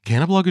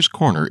Cannabloggers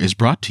Corner is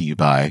brought to you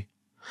by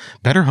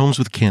Better Homes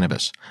with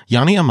Cannabis.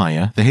 Yanni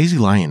Amaya, the Hazy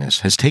Lioness,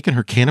 has taken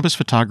her cannabis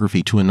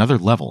photography to another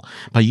level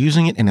by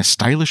using it in a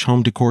stylish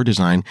home decor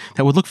design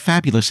that would look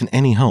fabulous in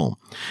any home.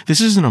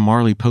 This isn't a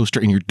Marley poster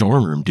in your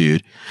dorm room,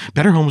 dude.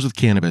 Better Homes with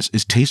Cannabis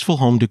is tasteful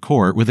home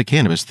decor with a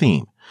cannabis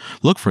theme.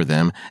 Look for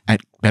them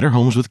at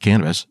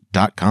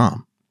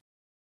betterhomeswithcannabis.com.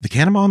 The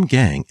Cannamom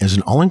Gang is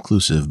an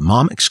all-inclusive,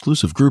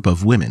 mom-exclusive group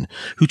of women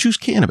who choose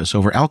cannabis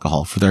over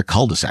alcohol for their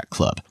cul-de-sac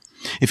club.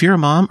 If you're a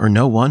mom or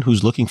know one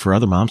who's looking for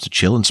other moms to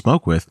chill and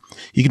smoke with,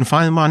 you can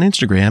find them on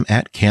Instagram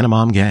at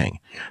Cannamom Gang.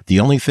 The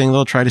only thing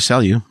they'll try to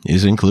sell you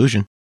is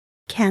inclusion.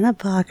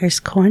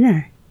 Cannabloggers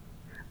Corner.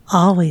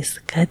 Always the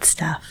good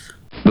stuff.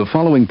 The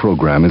following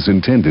program is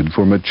intended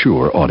for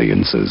mature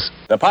audiences.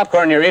 The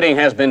popcorn you're eating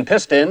has been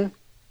pissed in.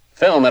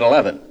 Film at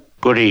 11.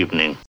 Good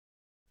evening.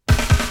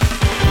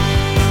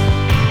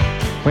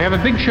 We have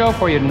a big show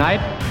for you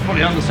tonight.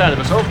 Probably on the side of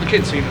us. Hope the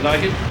kids seem to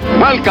like it.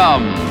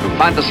 Welcome to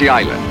Fantasy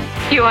Island.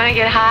 You want to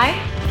get high?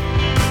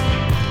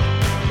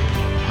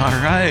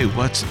 All right,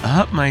 what's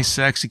up, my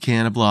sexy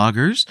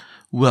Cannabloggers?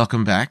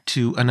 Welcome back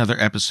to another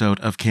episode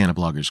of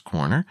Cannabloggers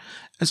Corner.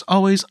 As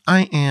always,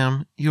 I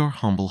am your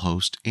humble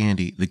host,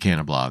 Andy, the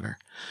Cannablogger.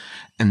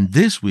 And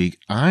this week,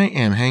 I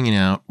am hanging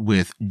out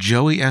with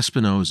Joey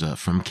Espinoza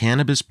from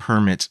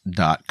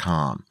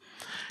CannabisPermits.com.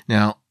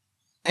 Now,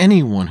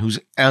 anyone who's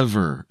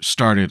ever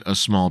started a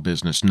small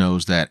business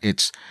knows that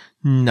it's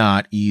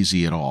not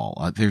easy at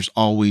all. There's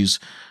always,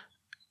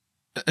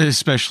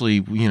 especially,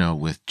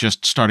 with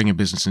just starting a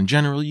business in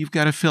general, you've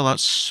got to fill out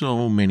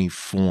so many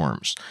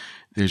forms.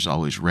 There's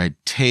always red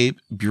tape,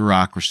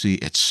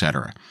 bureaucracy,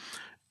 etc.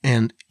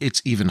 And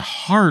it's even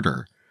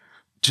harder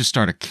to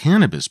start a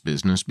cannabis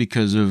business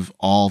because of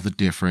all the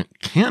different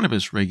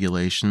cannabis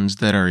regulations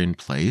that are in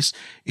place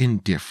in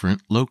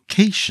different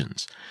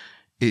locations.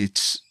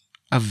 It's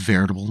a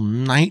veritable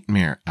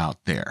nightmare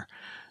out there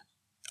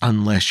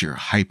unless you're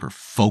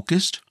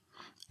hyper-focused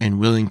and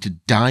willing to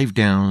dive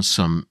down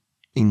some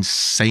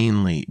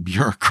insanely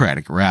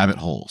bureaucratic rabbit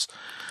holes.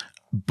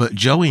 But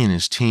Joey and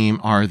his team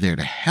are there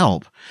to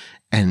help,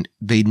 and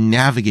they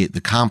navigate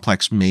the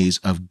complex maze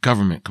of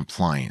government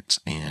compliance,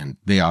 and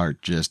they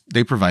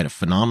provide a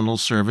phenomenal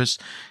service,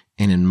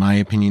 and in my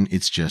opinion,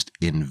 it's just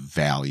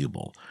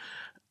invaluable.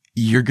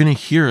 You're going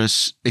to hear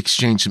us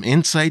exchange some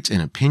insights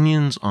and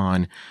opinions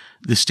on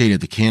the state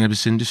of the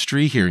cannabis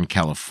industry here in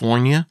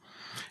California,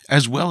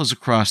 as well as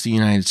across the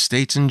United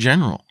States in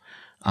general.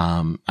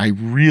 I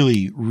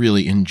really,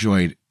 really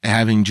enjoyed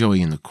having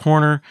Joey in the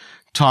corner,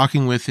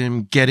 talking with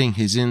him, getting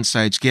his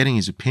insights, getting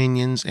his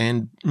opinions,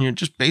 and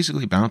just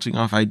basically bouncing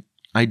off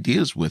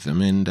ideas with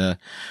him. And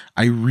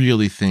I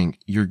really think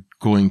you're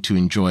going to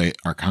enjoy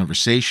our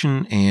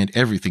conversation and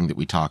everything that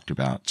we talked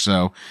about.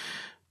 So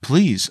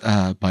please,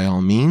 by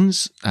all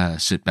means,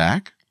 sit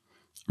back,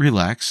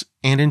 relax,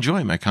 and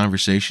enjoy my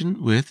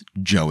conversation with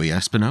Joey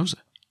Espinoza.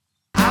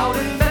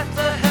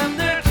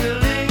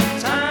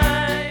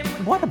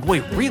 What a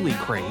boy really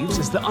craves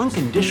is the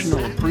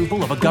unconditional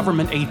approval of a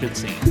government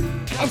agency.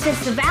 And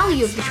since the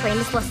value of the train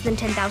is less than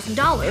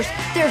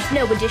 $10,000, there's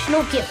no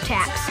additional gift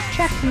tax.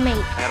 Checkmate.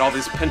 I had all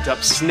this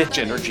pent-up snitch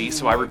energy,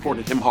 so I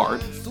reported him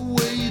hard.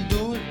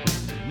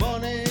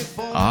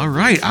 All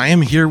right, I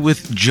am here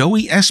with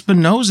Joey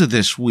Espinoza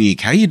this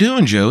week. How you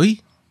doing,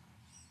 Joey?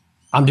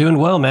 I'm doing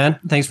well, man.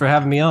 Thanks for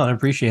having me on. I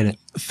appreciate it.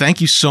 Thank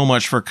you so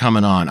much for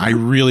coming on. I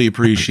really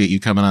appreciate you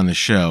coming on the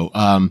show.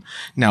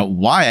 Now,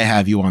 why I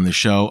have you on the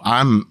show,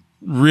 I'm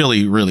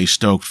really, really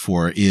stoked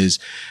for is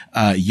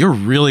you're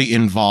really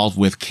involved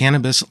with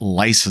cannabis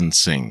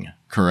licensing,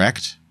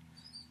 correct?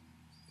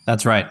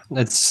 That's right.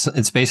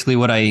 It's basically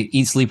what I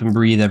eat, sleep, and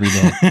breathe every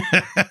day.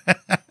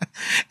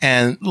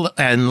 And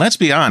let's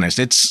be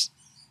honest,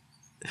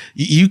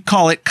 you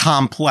call it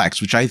complex,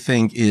 which I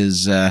think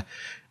is a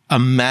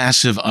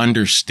massive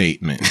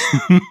understatement.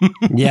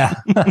 Yeah.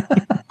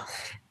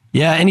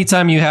 Yeah.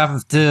 Anytime you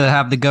have to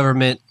have the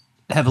government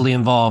heavily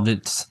involved,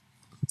 it's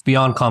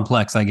beyond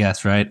complex, I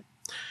guess, right?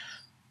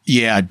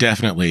 Yeah,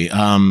 definitely.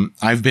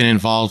 I've been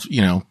involved,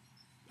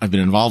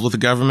 with the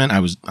government. I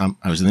was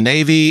in the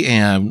Navy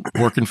and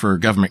working for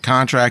government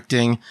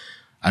contracting.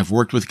 I've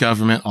worked with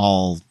government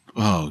for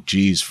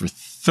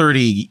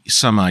 30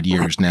 some odd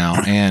years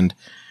now. And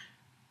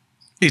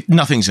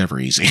nothing's ever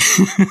easy.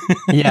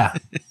 Yeah.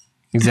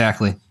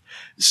 Exactly.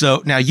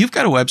 So now you've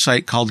got a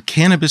website called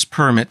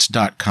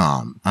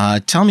CannabisPermits.com.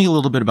 Tell me a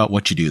little bit about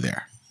what you do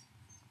there.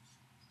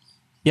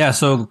 Yeah.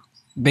 So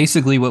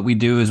basically what we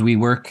do is we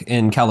work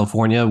in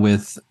California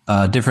with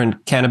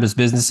different cannabis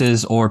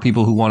businesses or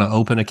people who want to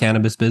open a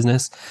cannabis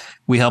business.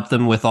 We help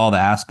them with all the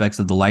aspects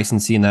of the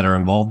licensing that are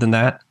involved in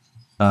that.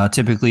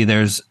 Typically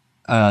there's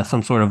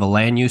some sort of a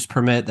land use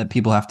permit that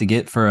people have to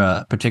get for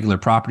a particular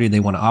property they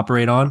want to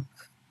operate on.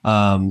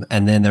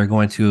 And then they're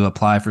going to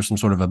apply for some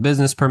sort of a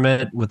business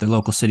permit with their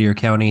local city or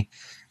county,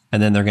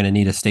 and then they're going to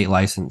need a state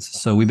license.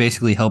 So we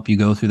basically help you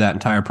go through that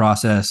entire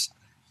process,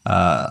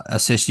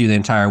 assist you the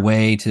entire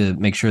way to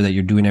make sure that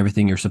you're doing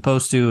everything you're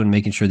supposed to and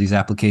making sure these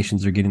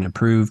applications are getting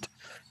approved.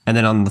 And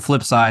then on the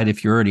flip side,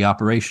 if you're already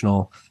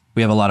operational,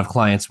 We have a lot of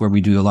clients where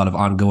we do a lot of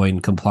ongoing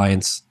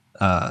compliance,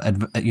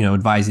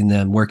 advising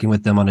them, working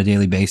with them on a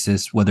daily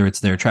basis, whether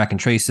it's their track and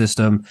trace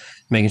system,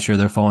 making sure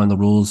they're following the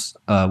rules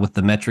with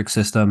the metric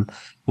system,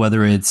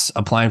 whether it's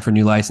applying for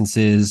new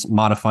licenses,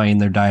 modifying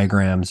their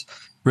diagrams.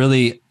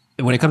 Really,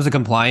 when it comes to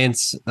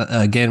compliance,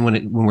 again,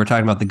 when we're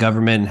talking about the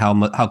government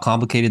and how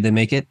complicated they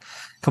make it,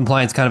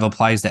 compliance kind of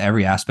applies to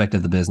every aspect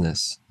of the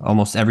business.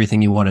 Almost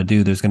everything you want to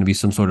do, there's going to be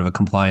some sort of a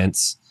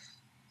compliance,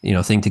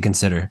 thing to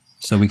consider.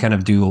 So we kind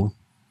of do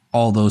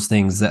all those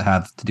things that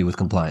have to do with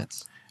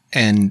compliance.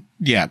 And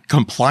yeah,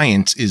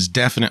 compliance is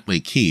definitely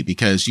key,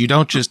 because you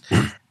don't just,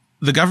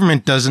 the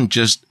government doesn't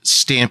just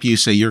stamp you,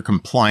 say you're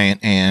compliant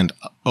and,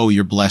 oh,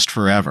 you're blessed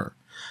forever.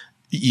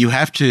 You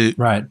have to,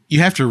 you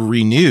have to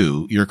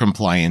renew your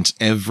compliance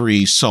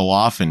every so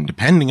often,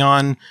 depending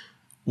on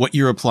what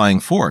you're applying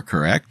for,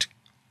 correct?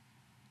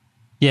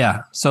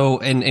 Yeah. So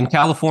in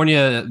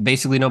California,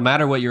 basically, no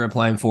matter what you're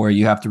applying for,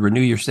 you have to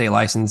renew your state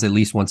license at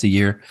least once a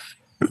year.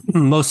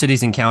 Most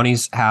cities and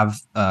counties have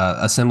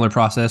a similar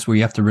process where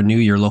you have to renew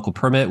your local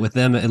permit with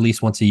them at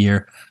least once a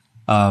year.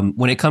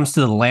 When it comes to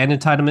the land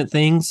entitlement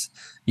things,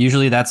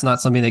 usually that's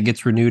not something that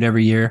gets renewed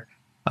every year.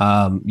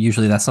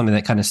 Usually that's something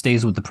that kind of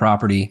stays with the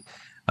property.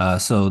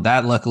 So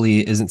that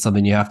luckily isn't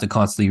something you have to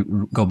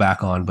constantly go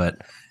back on, but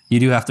you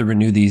do have to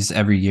renew these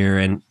every year.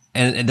 And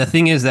the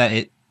thing is that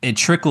it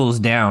trickles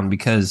down,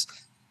 because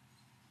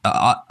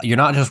you're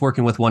not just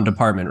working with one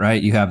department,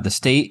 right? You have the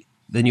state,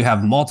 then you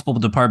have multiple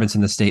departments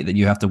in the state that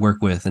you have to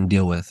work with and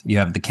deal with. You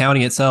have the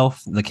county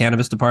itself, the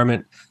cannabis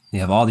department, you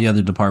have all the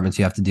other departments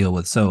you have to deal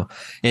with. So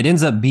it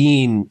ends up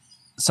being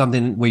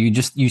something where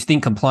you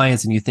think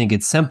compliance and you think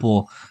it's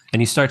simple,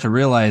 and you start to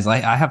realize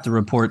I have to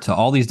report to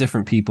all these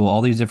different people,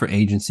 all these different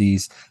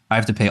agencies. I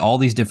have to pay all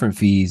these different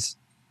fees.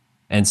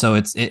 And so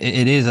it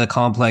is a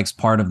complex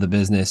part of the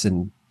business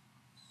and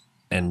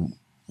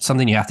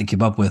something you have to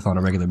keep up with on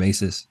a regular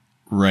basis.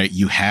 Right.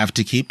 You have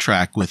to keep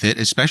track with it,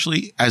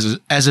 especially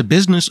as a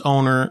business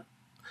owner,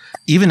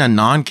 even a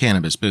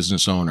non-cannabis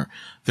business owner.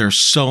 There are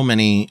so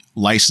many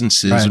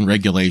licenses and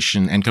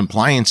regulation and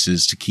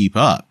compliances to keep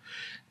up.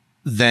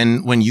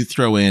 Then when you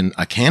throw in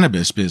a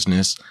cannabis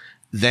business,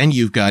 then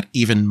you've got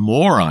even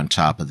more on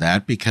top of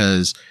that,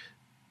 because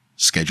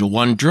Schedule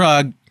I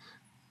drug,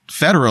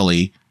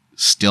 federally,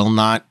 still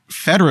not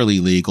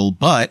federally legal.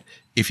 But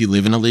if you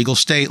live in a legal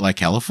state like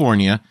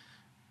California,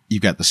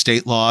 you've got the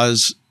state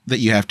laws that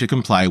you have to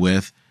comply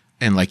with.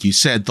 And like you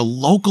said, the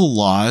local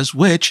laws,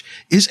 which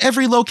is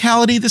every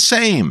locality the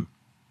same?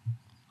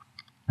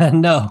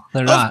 No,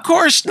 they're not. Of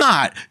course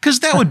not,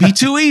 because that would be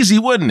too easy,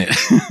 wouldn't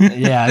it?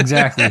 Yeah,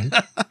 exactly.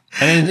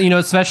 And,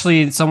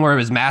 especially somewhere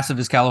as massive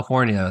as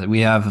California,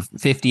 we have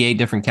 58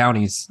 different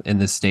counties in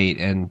this state.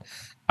 And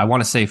I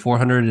want to say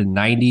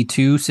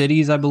 492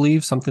 cities, I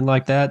believe, something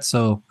like that.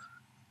 So,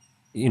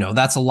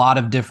 that's a lot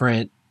of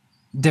different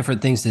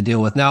things to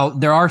deal with. Now,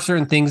 there are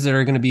certain things that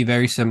are going to be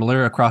very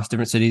similar across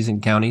different cities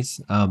and counties,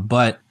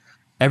 but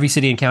every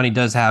city and county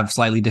does have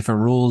slightly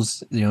different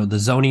rules. The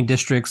zoning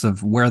districts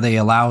of where they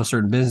allow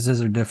certain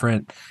businesses are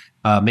different.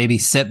 Maybe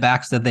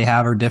setbacks that they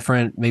have are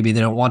different. Maybe they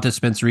don't want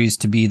dispensaries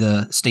to be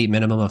the state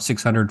minimum of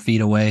 600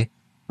 feet away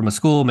from a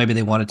school. Maybe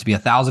they want it to be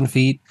 1,000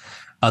 feet.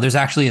 There's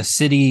actually a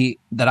city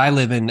that I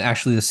live in,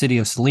 actually the city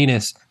of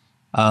Salinas.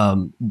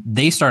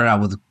 They started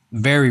out with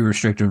very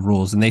restrictive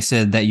rules, and they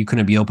said that you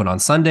couldn't be open on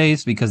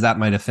Sundays because that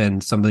might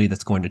offend somebody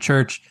that's going to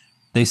church.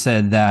 They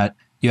said that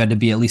you had to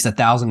be at least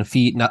 1,000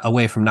 feet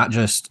away from not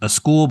just a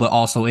school, but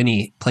also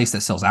any place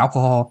that sells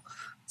alcohol.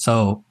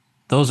 So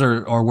those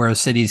are where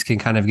cities can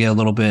kind of get a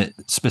little bit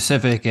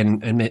specific,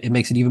 and it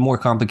makes it even more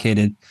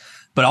complicated.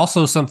 But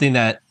also something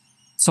that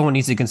someone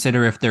needs to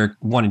consider if they're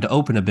wanting to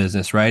open a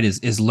business, right,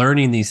 is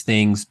learning these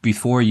things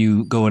before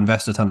you go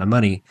invest a ton of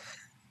money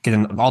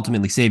can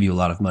ultimately save you a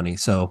lot of money.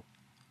 So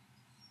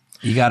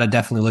you got to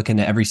definitely look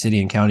into every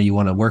city and county you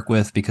want to work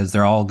with, because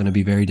they're all going to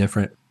be very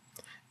different.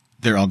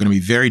 They're all going to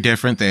be very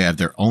different. They have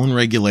their own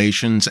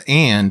regulations,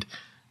 and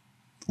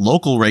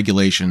local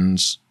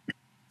regulations,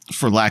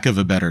 for lack of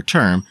a better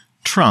term,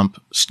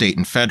 trump state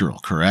and federal,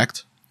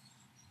 correct?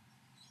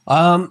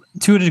 To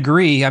a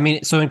degree. I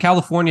mean, so in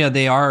California,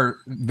 they are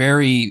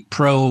very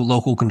pro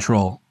local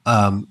control.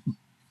 But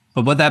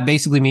what that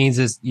basically means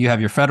is you have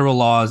your federal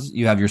laws,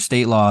 you have your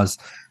state laws.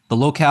 The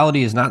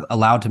locality is not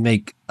allowed to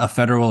make a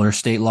federal or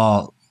state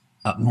law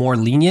more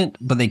lenient,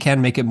 but they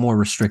can make it more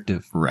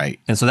restrictive. Right.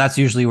 And so that's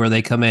usually where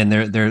they come in.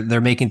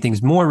 They're making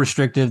things more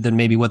restrictive than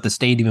maybe what the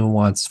state even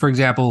wants. For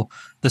example,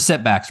 the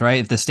setbacks,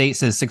 right? If the state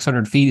says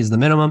 600 feet is the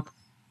minimum,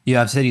 you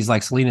have cities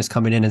like Salinas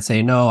coming in and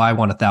say, no, I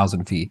want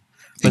 1,000 feet.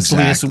 But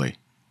exactly. Salinas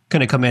going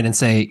to come in and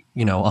say,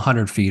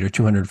 100 feet or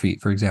 200 feet,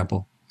 for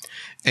example.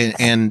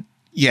 And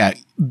yeah,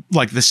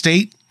 like the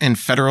state and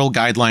federal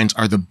guidelines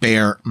are the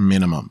bare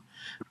minimum.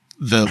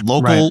 The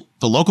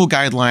local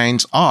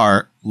guidelines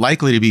are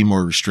likely to be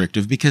more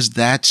restrictive, because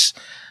that's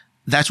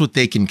what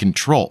they can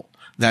control.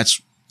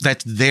 That's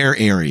their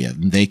area.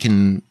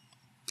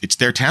 It's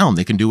their town.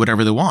 They can do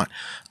whatever they want.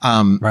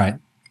 Right.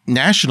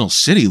 National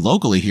City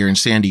locally here in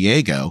San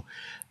Diego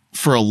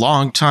for a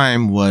long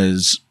time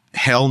was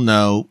hell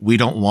no, we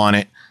don't want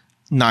it.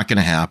 Not going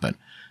to happen.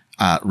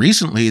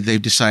 Recently,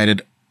 they've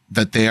decided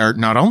that they are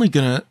not only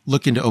going to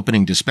look into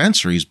opening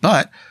dispensaries,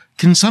 but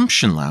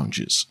consumption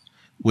lounges,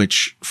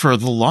 which for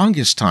the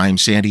longest time,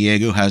 San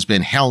Diego has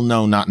been hell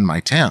no, not in my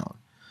town.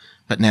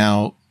 But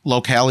now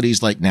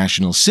localities like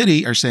National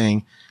City are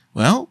saying,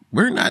 well,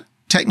 we're not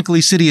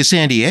technically City of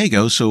San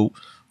Diego, so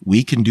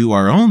we can do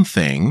our own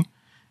thing.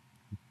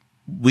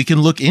 We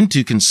can look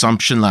into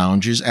consumption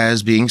lounges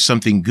as being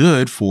something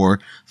good for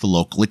the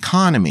local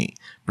economy,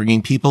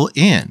 bringing people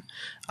in.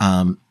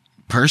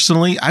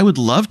 Personally, I would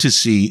love to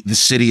see the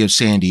city of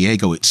San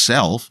Diego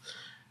itself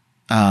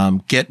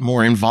get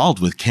more involved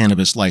with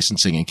cannabis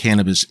licensing and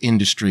cannabis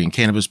industry and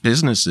cannabis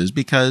businesses,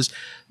 because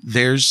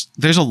there's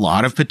a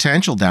lot of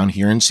potential down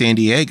here in San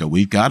Diego.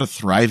 We've got a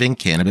thriving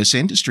cannabis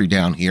industry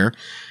down here.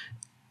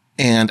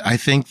 And I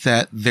think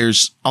that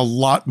there's a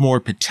lot more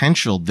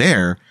potential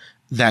there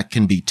that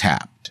can be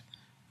tapped.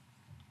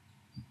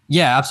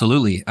 Yeah,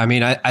 absolutely. I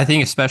mean, I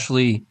think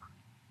especially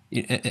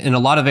in a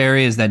lot of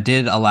areas that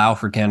did allow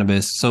for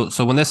cannabis. So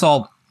when this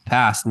all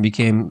passed and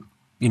became,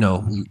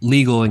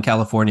 legal in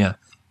California,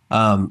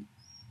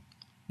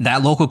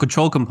 that local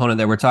control component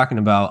that we're talking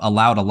about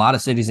allowed a lot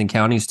of cities and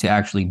counties to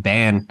actually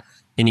ban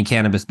any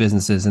cannabis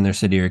businesses in their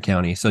city or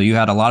county. So you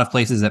had a lot of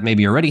places that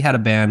maybe already had a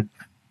ban.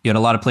 You had a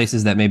lot of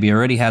places that maybe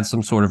already had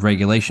some sort of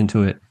regulation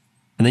to it.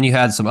 And then you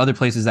had some other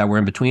places that were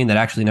in between that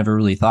actually never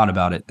really thought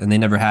about it. And they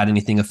never had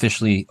anything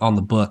officially on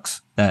the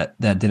books that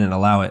didn't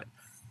allow it.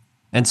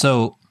 And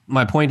so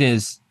my point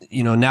is,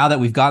 now that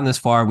we've gotten this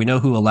far, we know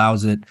who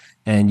allows it,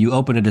 and you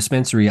open a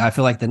dispensary, I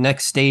feel like the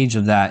next stage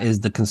of that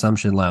is the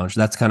consumption lounge.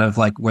 That's kind of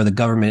like where the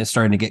government is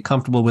starting to get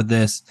comfortable with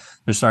this.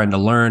 They're starting to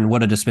learn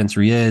what a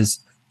dispensary is.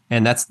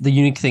 And that's the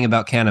unique thing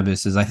about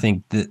cannabis is I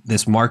think that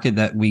this market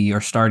that we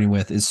are starting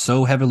with is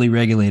so heavily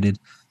regulated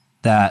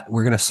that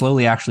we're going to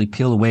slowly actually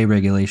peel away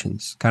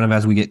regulations, kind of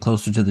as we get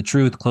closer to the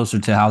truth, closer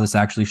to how this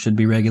actually should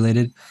be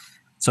regulated.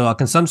 So a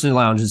consumption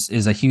lounge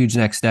is a huge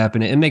next step,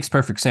 and it makes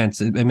perfect sense.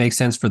 It makes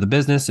sense for the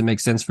business. It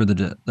makes sense for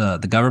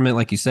the government.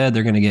 Like you said,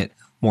 they're going to get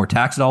more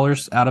tax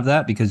dollars out of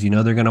that because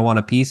they're going to want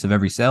a piece of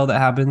every sale that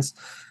happens.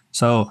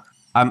 So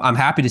I'm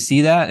happy to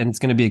see that, and it's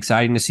going to be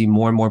exciting to see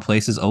more and more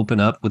places open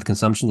up with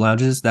consumption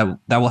lounges. That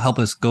will help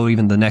us go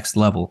even the next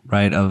level,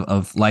 right,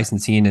 of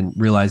licensing and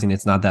realizing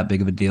it's not that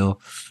big of a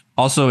deal.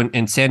 Also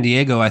in San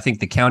Diego, I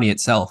think the county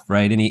itself,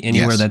 right,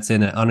 anywhere that's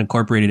in an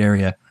unincorporated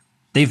area,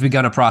 they've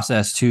begun a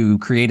process to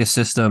create a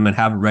system and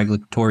have a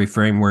regulatory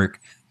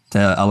framework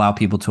to allow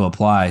people to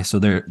apply. So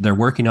they're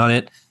working on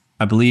it.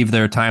 I believe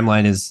their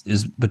timeline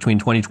is between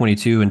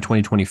 2022 and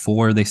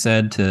 2024, they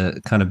said, to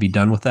kind of be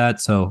done with that.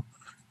 So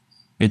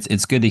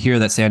it's good to hear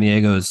that San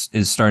Diego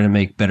is starting to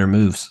make better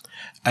moves.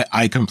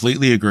 I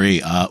completely agree.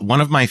 One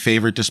of my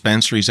favorite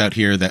dispensaries out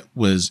here that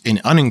was in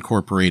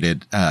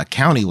unincorporated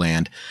county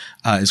land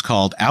is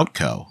called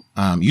Outco.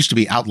 Used to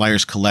be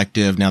Outliers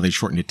Collective. Now they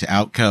shortened it to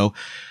Outco.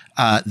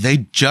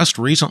 They just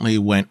recently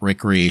went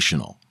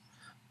recreational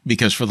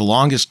because for the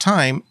longest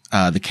time,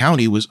 the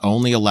county was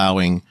only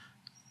allowing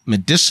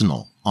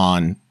medicinal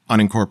on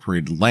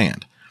unincorporated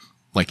land.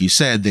 Like you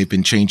said, they've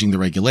been changing the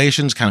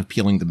regulations, kind of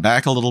peeling them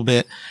back a little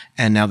bit.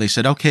 And now they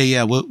said, okay,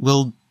 yeah,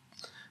 we'll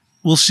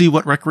see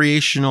what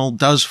recreational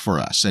does for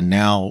us. And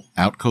now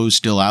Outco's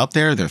still out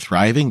there. They're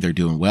thriving. They're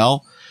doing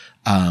well.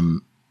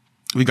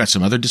 We've got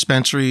some other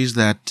dispensaries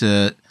that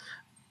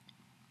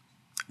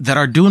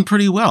are doing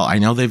pretty well. I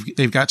know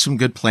they've got some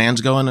good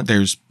plans going.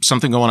 There's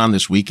something going on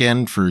this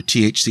weekend for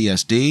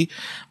THCSD.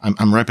 I'm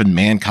repping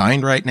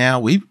Mankind right now.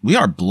 We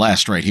are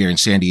blessed right here in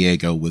San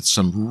Diego with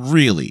some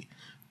really,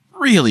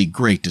 really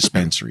great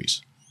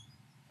dispensaries.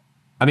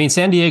 I mean,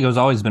 San Diego's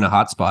always been a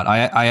hot spot.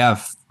 I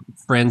have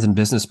friends and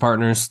business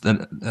partners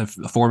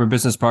former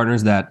business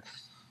partners that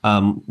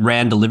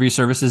ran delivery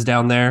services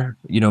down there,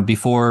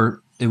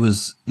 before it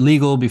was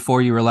legal,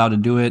 before you were allowed to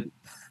do it.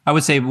 I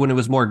would say when it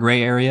was more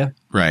gray area.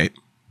 Right.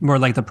 More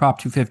like the Prop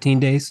 215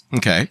 days.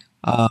 Okay.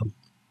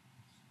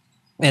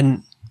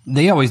 And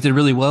they always did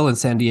really well in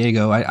San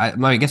Diego.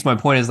 I guess my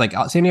point is like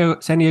San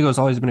Diego has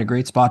always been a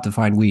great spot to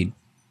find weed.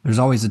 There's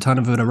always a ton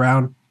of it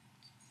around.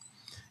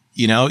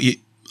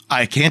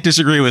 I can't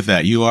disagree with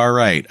that. You are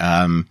right.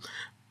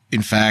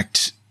 In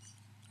fact,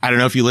 I don't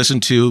know if you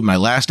listened to my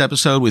last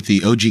episode with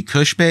the OG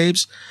Kush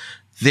Babes.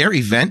 Their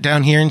event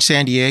down here in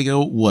San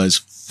Diego was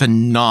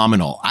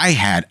phenomenal. I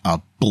had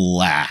a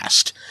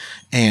blast.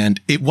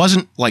 And it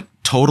wasn't like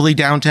totally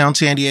downtown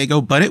San Diego,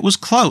 but it was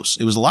close.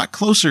 It was a lot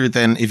closer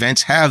than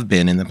events have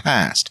been in the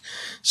past.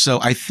 So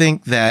I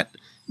think that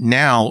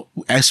now,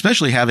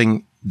 especially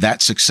having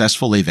that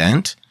successful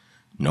event,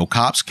 no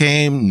cops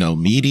came, no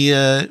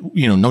media,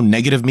 no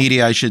negative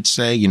media, I should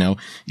say. You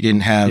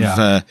didn't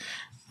have,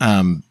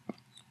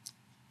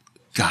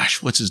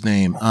 gosh, what's his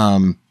name?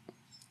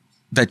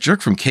 That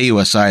jerk from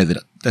KUSI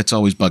that's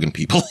always bugging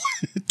people.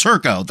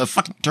 Turco, the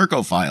fucking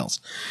Turco files.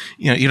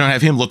 You don't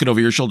have him looking over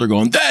your shoulder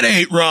going, that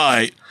ain't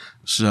right.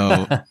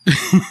 So,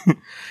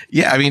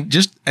 yeah, I mean,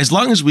 just as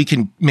long as we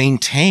can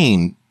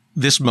maintain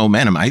this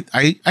momentum,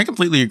 I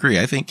completely agree.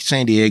 I think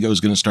San Diego is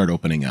going to start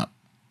opening up.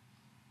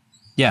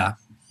 Yeah.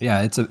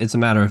 Yeah, it's a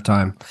matter of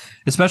time.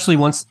 Especially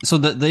once so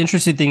the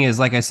interesting thing is,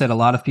 like I said, a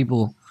lot of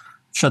people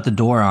shut the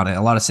door on it.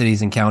 A lot of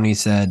cities and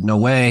counties said, no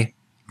way.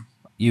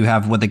 You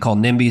have what they call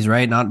NIMBYs,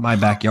 right? Not in my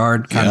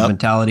backyard kind of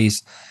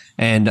mentalities.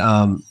 And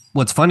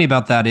what's funny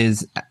about that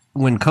is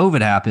when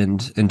COVID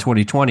happened in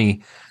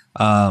 2020,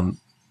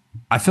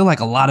 I feel like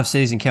a lot of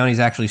cities and counties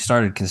actually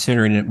started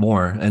considering it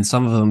more. And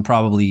some of them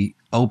probably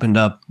opened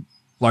up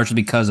largely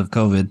because of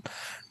COVID,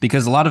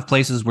 because a lot of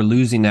places were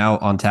losing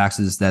out on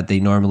taxes that they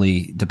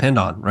normally depend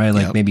on, right?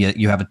 Like maybe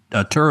you have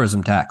a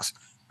tourism tax,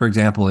 for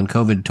example, and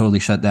COVID totally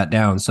shut that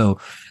down. So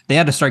they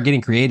had to start getting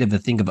creative to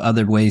think of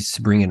other ways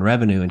to bring in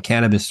revenue, and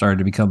cannabis started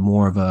to become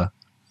more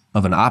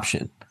of an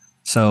option.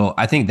 So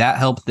I think that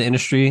helped the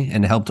industry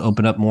and helped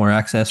open up more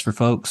access for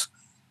folks.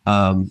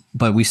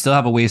 But we still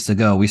have a ways to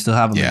go. We still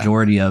have a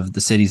majority of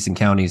the cities and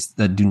counties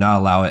that do not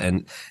allow it,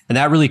 and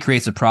that really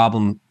creates a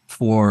problem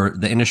for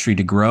the industry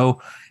to grow.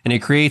 And it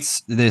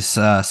creates this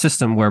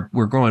system where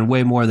we're growing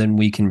way more than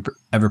we can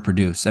ever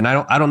produce. And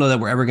I don't know that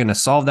we're ever going to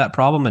solve that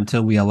problem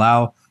until we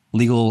allow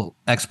legal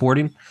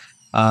exporting.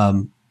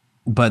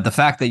 But the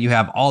fact that you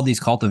have all these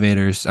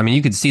cultivators, I mean,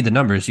 you could see the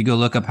numbers. You go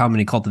look up how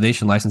many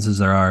cultivation licenses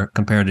there are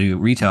compared to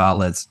retail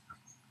outlets.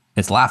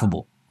 It's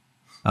laughable.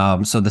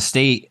 So the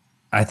state,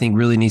 I think,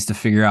 really needs to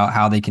figure out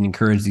how they can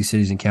encourage these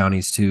cities and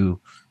counties to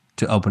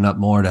open up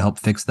more to help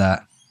fix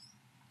that.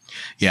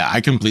 Yeah,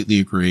 I completely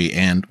agree.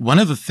 And one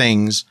of the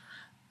things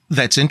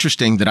that's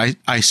interesting that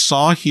I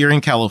saw here in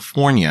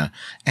California,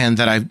 and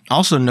that I've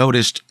also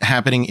noticed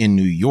happening in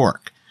New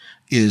York,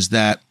 is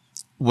that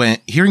when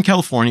here in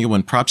California,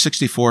 when Prop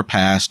 64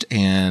 passed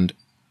and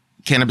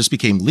cannabis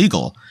became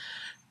legal,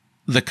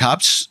 the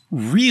cops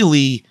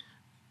really,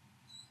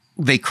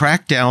 they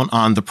cracked down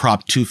on the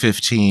Prop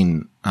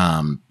 215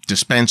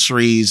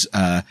 dispensaries.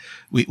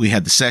 We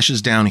had the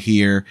sessions down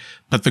here,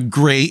 but the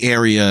gray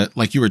area,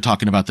 like you were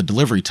talking about, the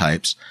delivery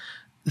types,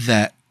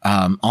 that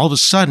all of a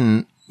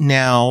sudden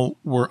now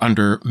we're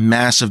under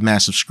massive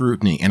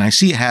scrutiny. And I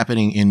see it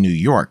happening in New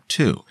York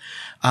too.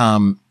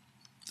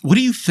 What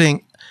do you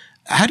think?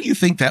 How do you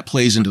think that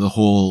plays into the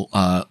whole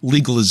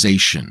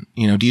legalization?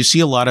 You know, do you see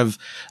a lot of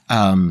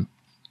the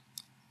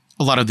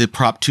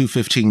Prop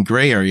 215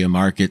 gray area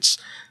markets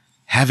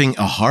having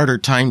a harder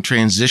time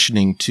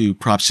transitioning to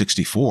Prop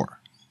 64?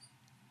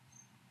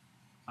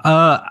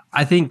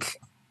 I think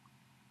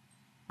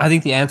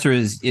the answer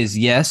is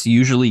yes.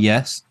 Usually,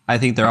 yes. I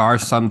think there are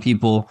some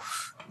people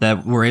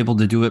that were able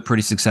to do it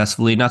pretty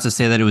successfully. Not to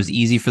say that it was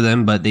easy for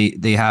them, but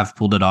they have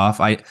pulled it off.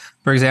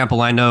 For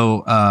example, I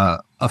know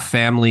a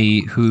family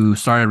who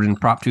started in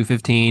Prop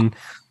 215.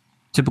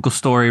 Typical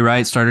story,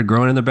 right? Started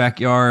growing in their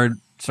backyard,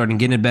 started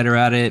getting better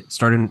at it,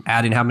 started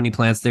adding how many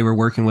plants they were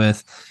working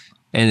with,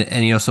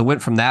 and so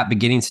went from that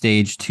beginning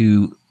stage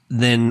to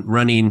then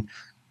running,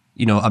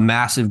 a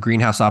massive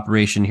greenhouse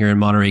operation here in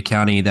Monterey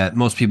County that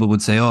most people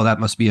would say, oh, that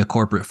must be a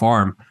corporate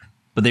farm.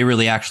 But they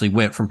really actually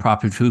went from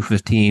Prop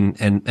 215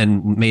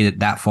 and made it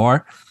that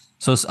far.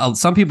 So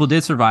some people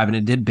did survive, and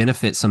it did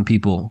benefit some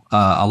people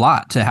a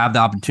lot to have the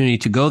opportunity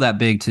to go that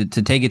big, to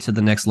take it to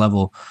the next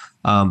level.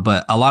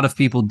 But a lot of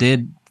people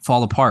did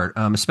fall apart,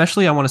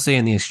 especially I want to say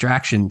in the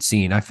extraction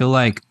scene. I feel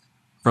like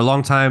for a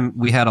long time,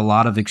 we had a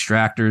lot of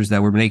extractors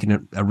that were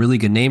making a really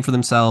good name for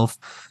themselves.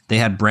 They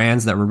had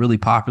brands that were really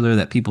popular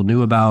that people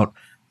knew about.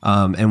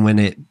 And when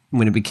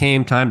it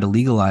became time to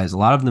legalize, a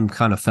lot of them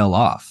kind of fell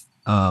off.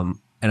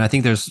 And I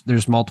think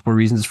there's multiple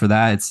reasons for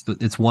that.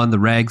 It's one, the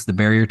regs, the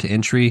barrier to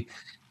entry.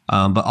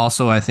 But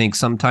also I think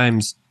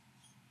sometimes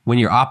when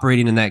you're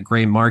operating in that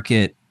gray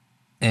market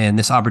and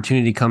this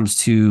opportunity comes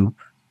to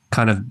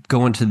kind of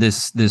go into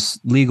this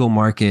legal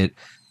market,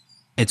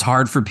 it's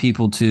hard for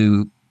people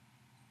to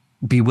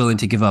be willing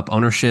to give up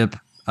ownership.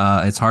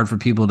 It's hard for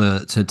people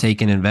to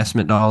take in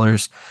investment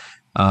dollars.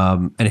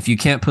 And if you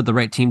can't put the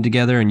right team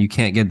together and you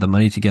can't get the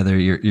money together,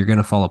 you're going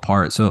to fall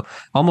apart. So I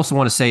almost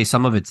want to say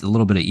some of it's a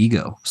little bit of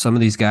ego. Some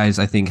of these guys,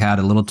 I think, had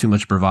a little too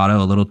much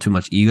bravado, a little too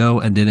much ego,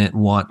 and didn't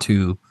want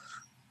to,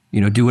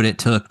 do what it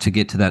took to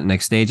get to that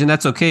next stage. And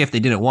that's okay if they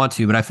didn't want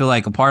to, but I feel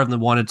like a part of them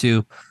wanted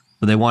to,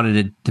 but they wanted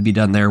it to be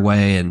done their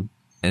way, and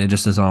it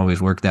just doesn't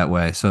always work that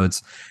way. So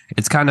it's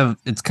kind of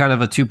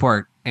a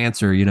two-part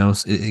answer,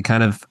 it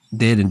kind of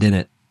did and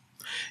didn't.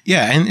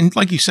 Yeah, and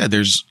like you said,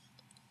 there's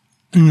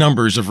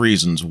numbers of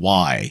reasons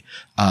why.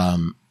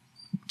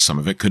 Some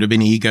of it could have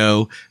been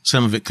ego.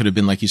 Some of it could have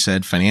been, like you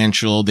said,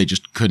 financial. They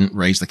just couldn't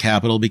raise the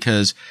capital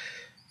because,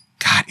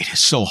 God, it is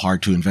so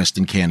hard to invest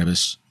in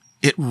cannabis.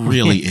 It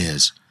really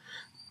is.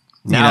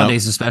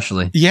 Nowadays,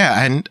 especially.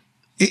 Yeah, and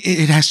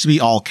it has to be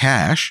all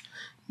cash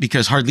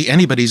because hardly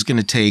anybody's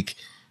going to take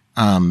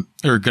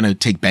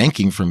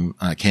banking from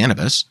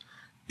cannabis.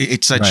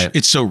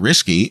 It's so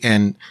risky,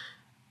 and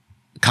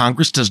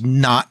Congress does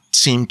not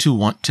seem to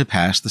want to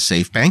pass the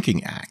Safe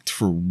Banking Act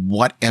for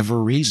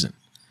whatever reason.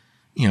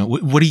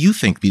 What do you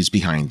think is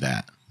behind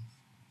that?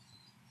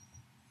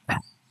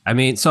 I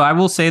mean, so I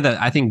will say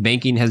that I think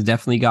banking has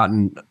definitely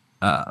gotten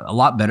a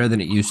lot better than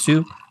it used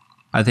to.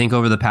 I think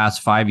over the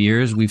past 5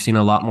 years, we've seen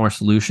a lot more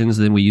solutions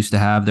than we used to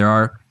have. There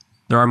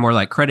there are more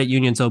like credit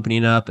unions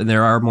opening up, and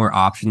there are more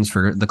options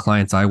for the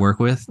clients I work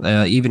with.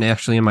 Even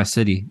actually in my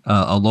city,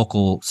 a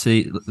local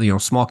city,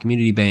 small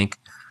community bank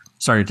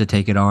started to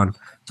take it on.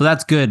 So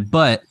that's good,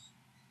 but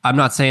I'm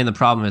not saying the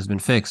problem has been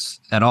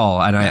fixed at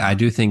all. And I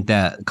do think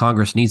that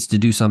Congress needs to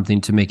do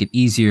something to make it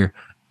easier,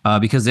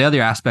 because the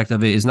other aspect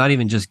of it is not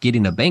even just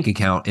getting a bank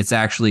account. It's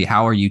actually,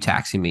 how are you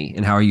taxing me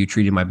and how are you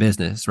treating my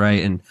business,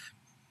 right? And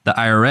the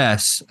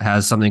IRS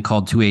has something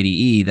called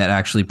 280E that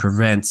actually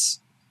prevents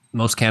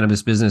most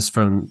cannabis business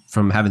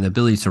from having the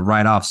ability to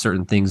write off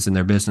certain things in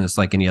their business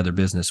like any other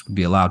business would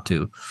be allowed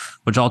to,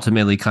 which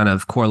ultimately kind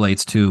of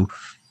correlates to,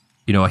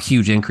 a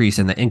huge increase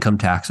in the income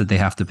tax that they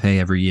have to pay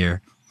every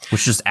year,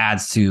 which just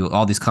adds to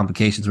all these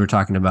complications we're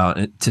talking about,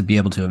 to be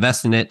able to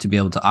invest in it, to be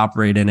able to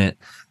operate in it.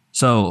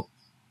 So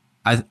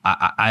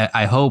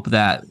I hope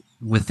that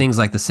with things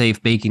like the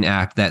Safe Banking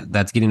Act,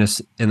 that's getting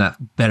us in that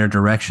better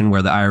direction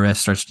where the IRS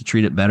starts to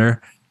treat it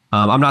better.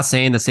 I'm not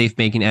saying the Safe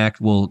Banking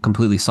Act will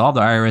completely solve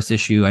the IRS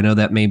issue. I know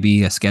that may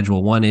be a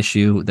Schedule 1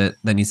 issue that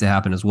needs to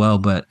happen as well,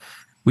 but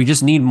we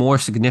just need more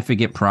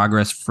significant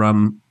progress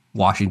from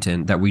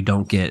Washington that we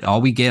don't get.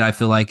 All we get, I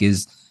feel like,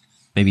 is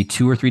maybe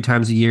 2 or 3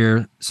 times a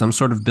year, some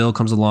sort of bill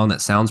comes along that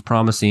sounds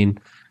promising,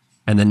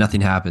 and then nothing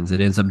happens. It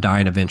ends up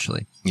dying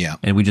eventually. Yeah.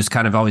 And we just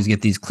kind of always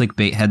get these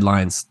clickbait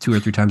headlines 2 or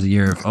 3 times a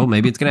year of, oh,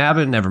 maybe it's going to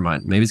happen. Never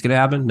mind. Maybe it's going to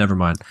happen. Never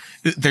mind.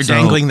 They're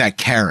dangling that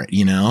carrot,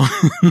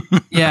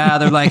 Yeah.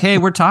 They're like, hey,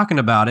 we're talking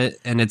about it.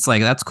 And it's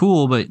like, that's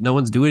cool, but no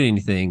one's doing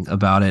anything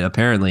about it,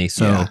 apparently.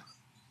 So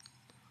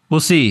we'll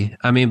see.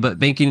 I mean, but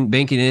banking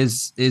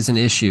is an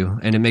issue,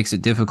 and it makes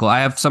it difficult. I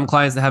have some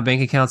clients that have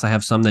bank accounts. I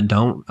have some that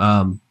don't.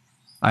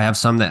 I have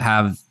some that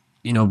have,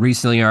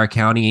 recently our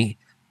county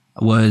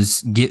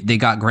they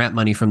got grant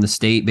money from the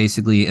state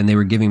basically, and they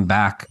were giving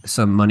back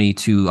some money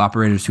to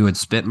operators who had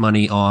spent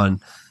money on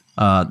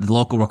the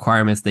local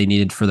requirements they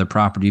needed for their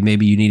property.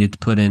 Maybe you needed to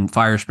put in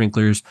fire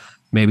sprinklers.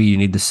 Maybe you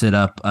need to set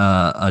up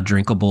a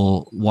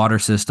drinkable water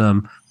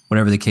system,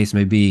 whatever the case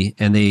may be.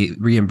 And they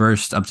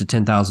reimbursed up to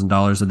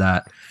 $10,000 of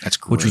that. That's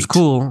great. Which was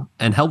cool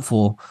and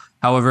helpful.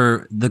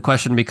 However, the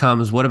question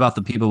becomes, what about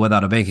the people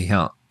without a bank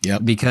account?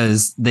 Yep.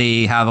 Because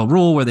they have a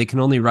rule where they can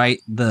only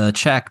write the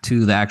check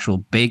to the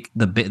actual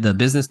the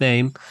business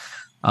name.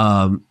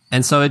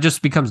 And so it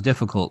just becomes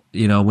difficult,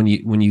 when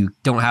you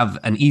don't have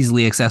an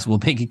easily accessible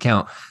bank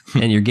account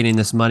and you're getting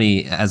this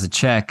money as a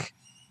check.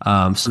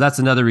 So that's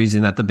another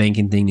reason that the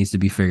banking thing needs to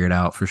be figured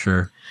out for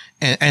sure.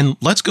 And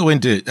let's go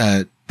into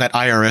that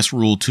IRS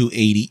Rule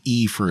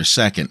 280E for a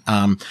second.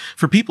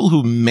 For people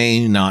who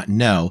may not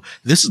know,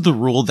 this is the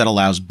rule that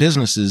allows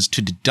businesses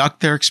to deduct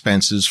their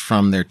expenses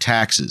from their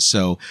taxes.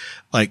 So,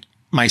 like,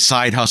 my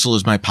side hustle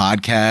is my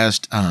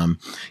podcast.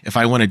 If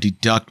I want to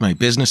deduct my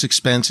business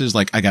expenses,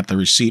 like I got the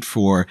receipt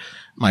for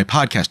my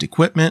podcast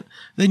equipment,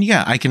 then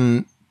I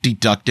can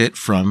deduct it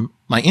from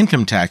my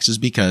income taxes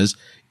because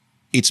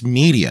it's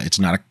media. It's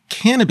not a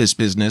cannabis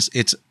business.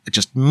 It's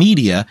just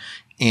media,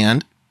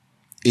 and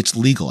it's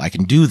legal. I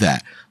can do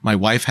that. My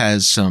wife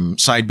has some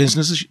side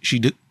businesses.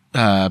 She's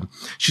a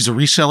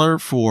reseller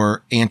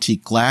for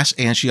antique glass,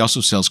 and she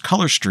also sells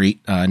Color Street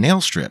nail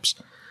strips.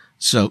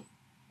 So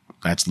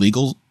that's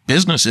legal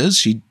businesses.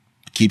 She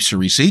keeps her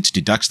receipts,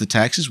 deducts the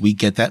taxes. We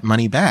get that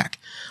money back.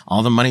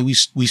 All the money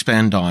we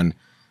spend on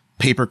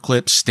paper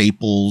clips,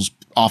 staples,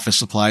 office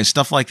supplies,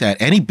 stuff like that.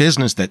 Any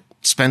business that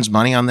spends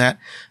money on that,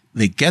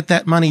 they get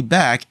that money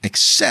back,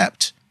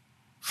 except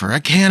for a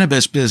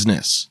cannabis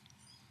business.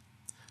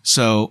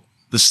 So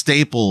the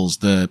staples,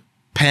 the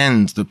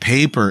pens, the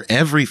paper,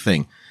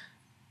 everything,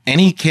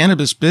 any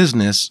cannabis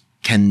business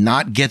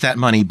cannot get that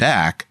money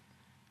back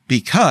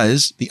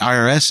because the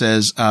IRS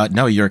says,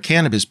 no, you're a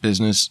cannabis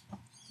business.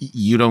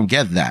 You don't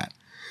get that.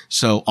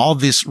 So all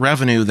this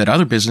revenue that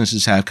other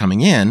businesses have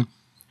coming in,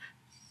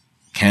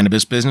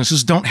 cannabis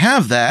businesses don't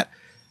have that.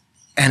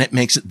 And it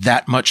makes it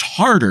that much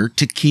harder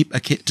to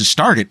to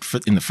start it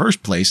in the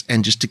first place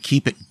and just to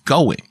keep it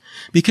going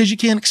because you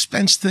can't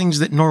expense things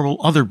that normal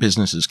other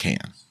businesses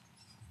can.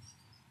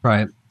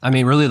 Right. I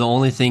mean, really the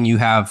only thing you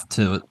have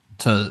to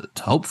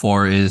hope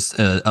for is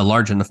a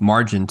large enough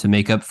margin to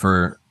make up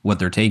for what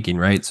they're taking.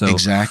 Right. So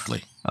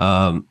exactly.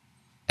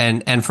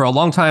 And for a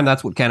long time,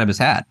 that's what cannabis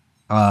had.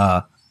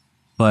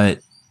 But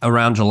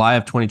around July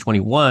of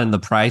 2021, the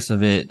price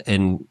of it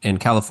in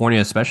California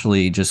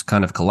especially just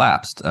kind of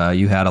collapsed.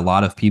 You had a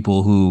lot of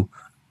people who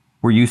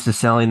were used to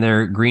selling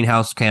their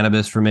greenhouse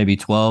cannabis for maybe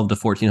 $1,200 to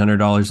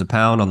 $1,400 a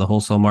pound on the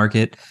wholesale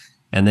market.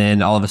 And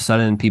then all of a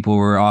sudden people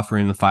were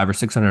offering $500 or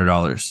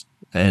 $600.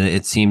 And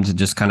it seemed to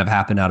just kind of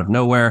happen out of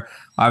nowhere.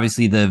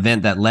 Obviously, the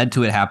event that led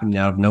to it happening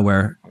out of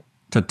nowhere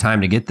took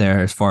time to get there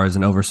as far as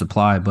an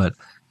oversupply. But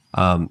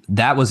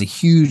that was a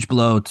huge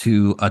blow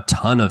to a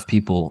ton of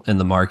people in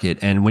the market.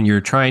 And when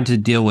you're trying to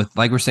deal with,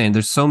 like we're saying,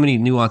 there's so many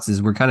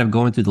nuances. We're kind of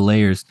going through the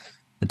layers,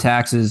 the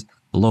taxes,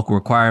 the local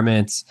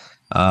requirements,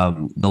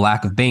 the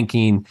lack of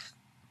banking.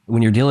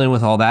 When you're dealing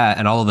with all that,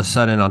 and all of a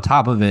sudden on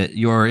top of it,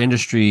 your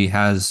industry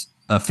has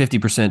a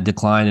 50%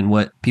 decline in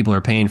what people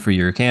are paying for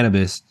your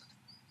cannabis,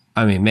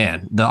 I mean,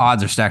 man, the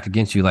odds are stacked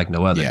against you like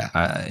no other.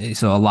 Yeah.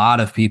 So a lot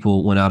of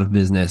people went out of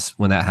business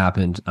when that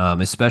happened,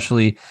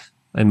 especially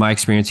in my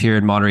experience here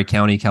in Monterey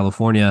County,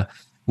 California.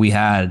 We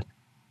had,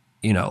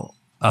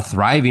 a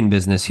thriving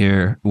business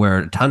here where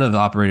a ton of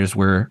operators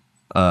were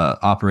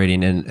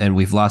operating, and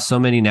we've lost so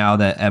many now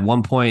that at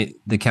one point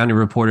the county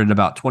reported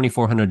about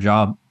 2,400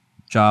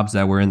 jobs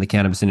that were in the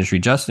cannabis industry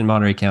just in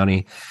Monterey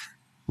County,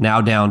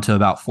 now down to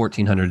about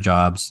 1,400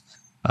 jobs.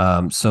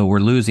 So we're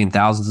losing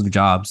thousands of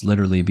jobs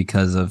literally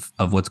because of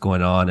what's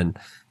going on. And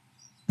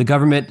the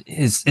government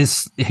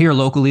is here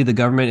locally. The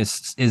government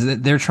is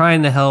they're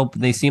trying to help.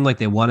 They seem like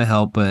they want to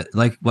help, but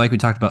like we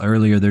talked about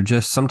earlier, they're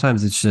just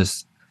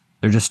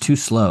too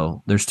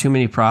slow. There's too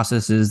many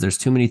processes. There's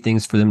too many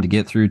things for them to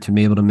get through to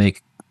be able to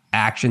make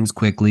actions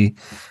quickly.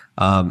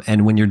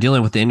 And when you're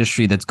dealing with the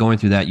industry that's going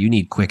through that, you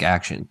need quick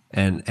action.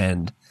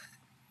 And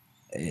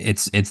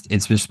it's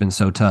just been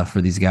so tough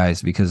for these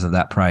guys because of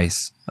that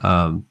price.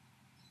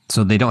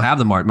 So they don't have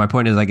the margin. My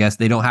point is, I guess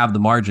they don't have the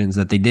margins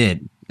that they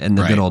did in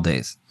the good old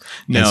days.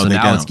 No, and so they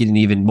now don't. It's getting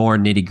even more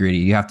nitty gritty.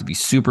 You have to be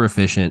super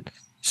efficient,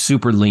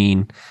 super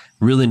lean,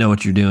 really know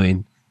what you're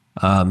doing.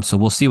 So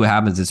we'll see what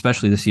happens,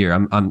 especially this year.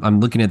 I'm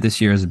looking at this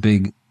year as a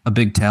big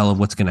tell of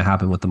what's going to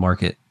happen with the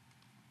market.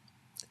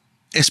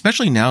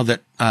 Especially now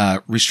that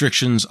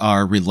restrictions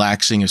are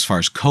relaxing as far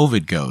as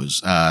COVID goes.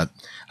 I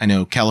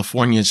know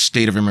California's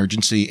state of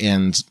emergency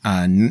ends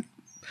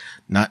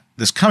not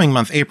this coming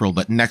month, April,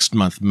 but next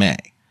month, May.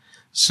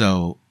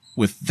 So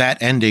with that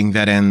ending,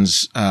 that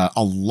ends a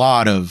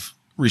lot of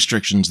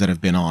restrictions that have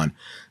been on.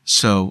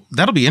 So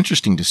that'll be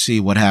interesting to see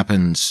what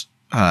happens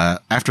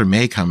after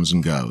May comes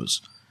and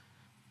goes.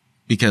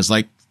 Because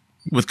like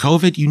with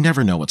COVID, you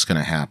never know what's going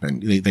to happen.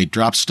 They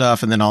drop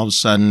stuff and then all of a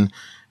sudden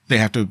they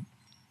have to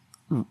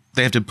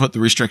put the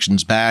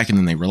restrictions back and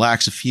then they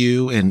relax a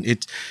few.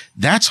 And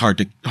that's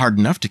hard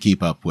enough to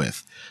keep up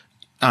with.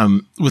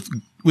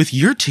 With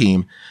your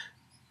team,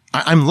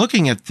 I'm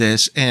looking at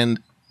this and,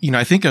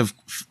 I think of,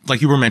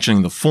 like you were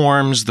mentioning, the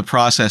forms, the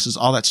processes,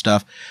 all that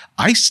stuff.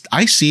 I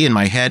see in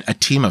my head a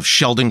team of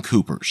Sheldon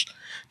Coopers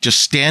just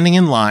standing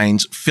in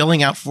lines,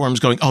 filling out forms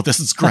going, oh, this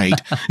is great.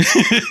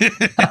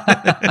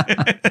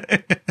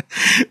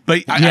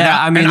 But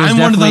I'm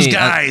one of those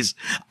guys.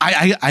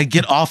 I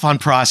get off on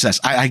process.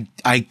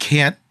 I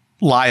can't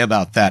lie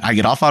about that. I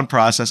get off on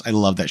process. I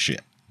love that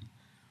shit.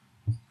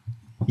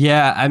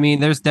 Yeah, I mean,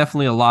 there's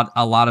definitely a lot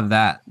of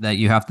that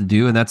you have to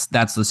do, and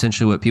that's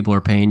essentially what people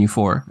are paying you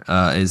for,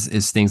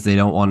 is things they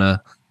don't want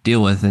to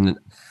deal with, and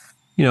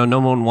no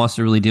one wants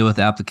to really deal with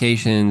the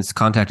applications,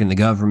 contacting the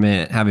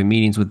government, having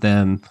meetings with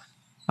them,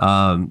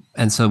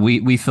 and so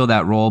we fill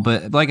that role.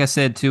 But like I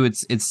said too,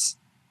 it's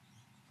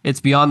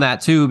beyond that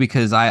too,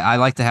 because I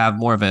like to have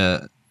more of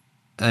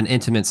an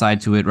intimate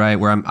side to it, right?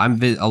 Where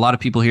a lot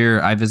of people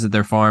here, I visit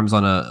their farms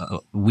on a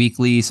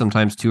weekly,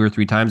 sometimes 2 or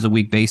 3 times a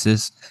week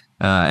basis.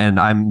 And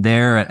I'm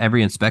there at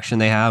every inspection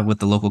they have with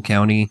the local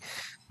county.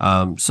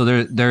 So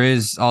there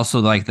is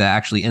also like the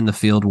actually in the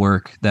field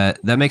work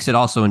that makes it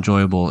also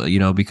enjoyable,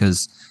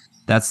 because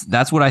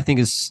that's what I think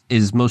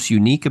is most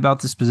unique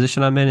about this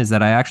position I'm in, is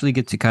that I actually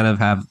get to kind of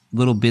have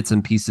little bits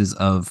and pieces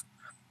of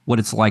what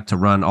it's like to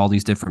run all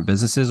these different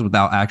businesses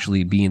without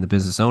actually being the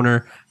business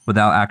owner,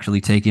 without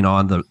actually taking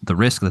on the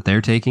risk that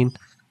they're taking.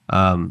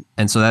 And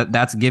so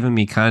that's given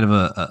me kind of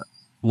a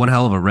one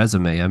hell of a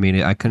resume. I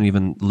mean, I couldn't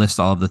even list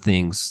all of the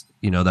things,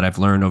 that I've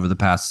learned over the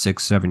past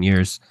 6-7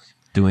 years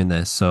doing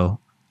this. So,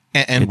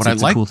 and what I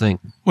like, a cool thing.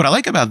 What I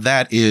like about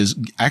that is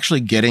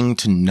actually getting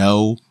to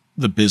know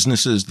the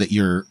businesses that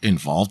you're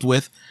involved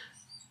with.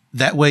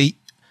 That way,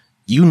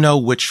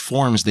 which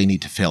forms they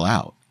need to fill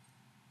out.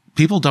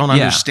 People don't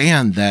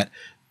understand that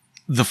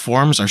the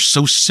forms are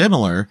so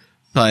similar,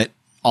 but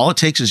all it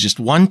takes is just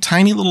one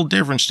tiny little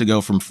difference to go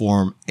from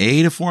Form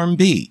A to Form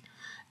B.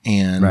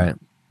 And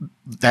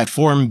that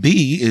Form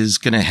B is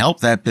going to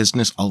help that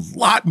business a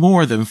lot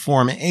more than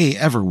Form A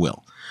ever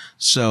will.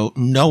 So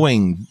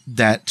knowing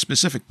that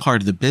specific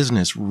part of the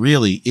business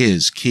really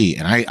is key.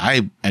 And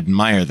I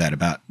admire that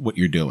about what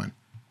you're doing.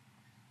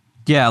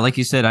 Yeah, like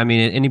you said, I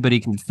mean, anybody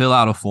can fill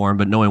out a form,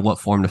 but knowing what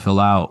form to fill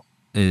out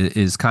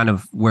is kind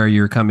of where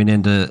you're coming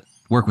in to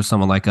work with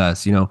someone like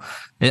us. A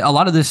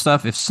lot of this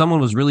stuff, if someone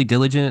was really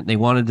diligent, they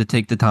wanted to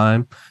take the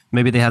time,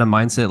 maybe they had a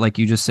mindset like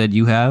you just said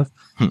you have,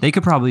 they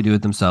could probably do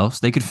it themselves.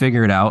 They could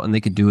figure it out and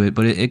they could do it.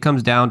 But it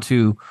comes down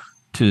to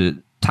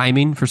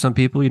timing for some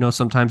people.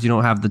 Sometimes you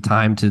don't have the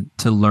time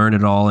to learn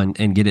it all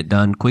and get it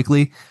done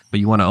quickly,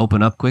 but you want to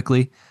open up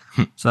quickly.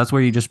 So that's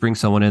where you just bring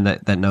someone in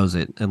that knows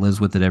it and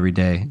lives with it every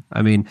day.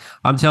 I mean,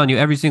 I'm telling you,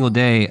 every single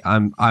day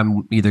I'm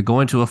either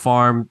going to a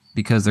farm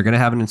because they're going to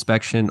have an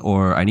inspection,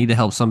 or I need to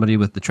help somebody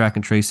with the track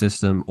and trace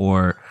system,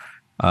 or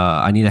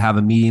I need to have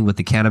a meeting with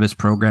the cannabis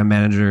program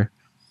manager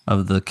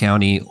of the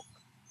county,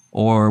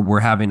 or we're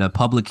having a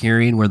public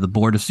hearing where the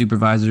board of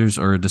supervisors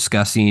are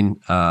discussing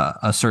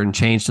a certain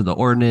change to the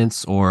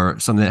ordinance or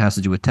something that has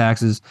to do with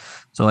taxes.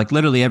 So like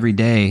literally every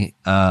day,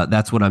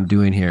 that's what I'm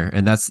doing here.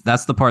 And that's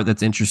the part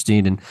that's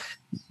interesting, and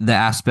the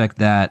aspect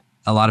that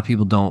a lot of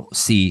people don't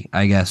see,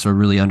 I guess, or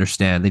really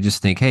understand. They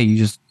just think, hey,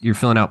 you're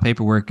filling out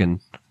paperwork and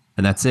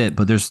that's it.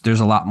 But there's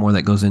a lot more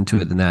that goes into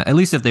it than that. At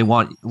least if they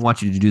want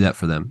you to do that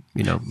for them,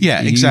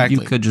 Yeah, exactly.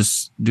 You could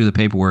just do the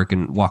paperwork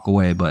and walk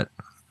away, but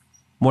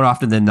more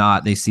often than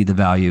not, they see the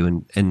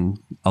value in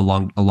a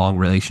long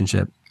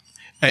relationship.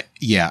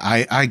 Yeah,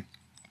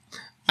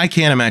 I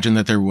can't imagine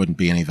that there wouldn't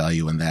be any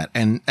value in that.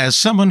 And as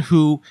someone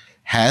who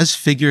has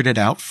figured it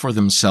out for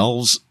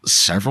themselves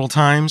several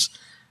times,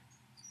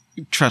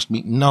 trust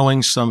me,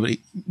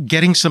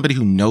 getting somebody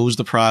who knows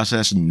the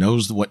process and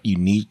knows what you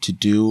need to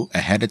do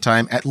ahead of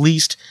time, at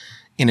least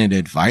in an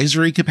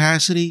advisory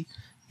capacity,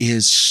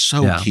 is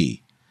so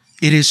key.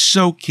 It is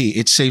so key.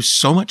 It saves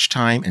so much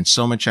time and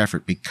so much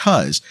effort,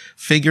 because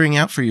figuring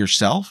out for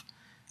yourself,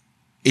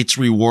 it's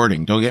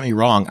rewarding. Don't get me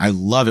wrong. I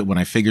love it when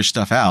I figure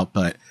stuff out,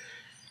 but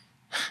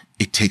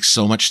it takes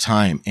so much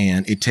time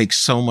and it takes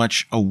so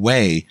much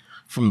away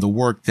from the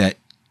work that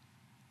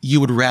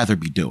you would rather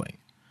be doing.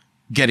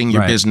 Getting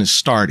your business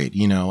started,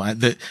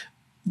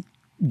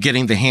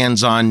 getting the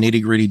hands-on,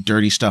 nitty-gritty,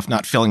 dirty stuff,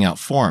 not filling out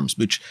forms,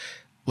 which,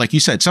 like you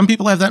said, some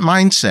people have that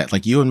mindset.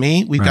 Like you and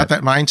me, we've got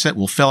that mindset.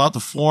 We'll fill out the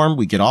form.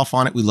 We get off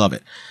on it. We love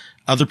it.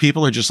 Other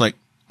people are just like,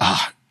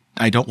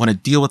 I don't want to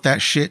deal with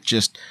that shit.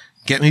 Just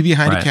get me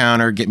behind a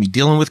counter, get me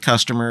dealing with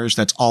customers.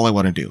 That's all I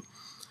want to do.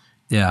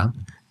 Yeah.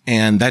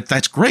 And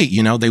that's great.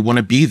 They want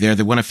to be there.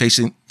 They want to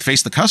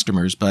face the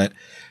customers, but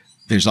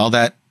there's all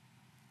that,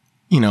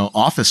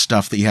 office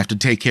stuff that you have to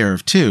take care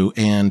of too.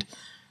 And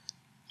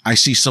I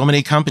see so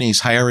many companies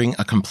hiring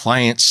a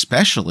compliance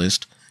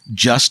specialist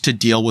just to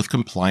deal with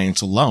compliance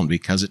alone,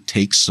 because it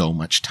takes so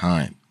much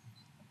time.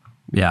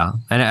 Yeah.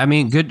 And I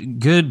mean,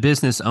 good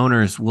business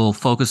owners will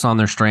focus on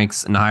their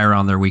strengths and hire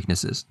on their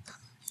weaknesses.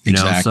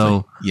 Exactly.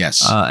 So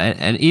yes.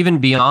 And even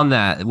beyond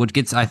that, what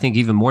gets, I think,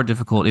 even more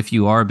difficult if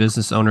you are a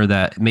business owner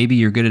that maybe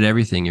you're good at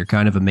everything, you're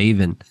kind of a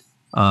maven.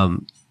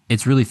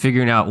 It's really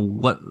figuring out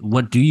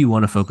what do you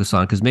want to focus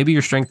on? Because maybe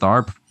your strengths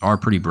are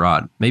pretty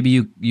broad.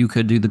 Maybe you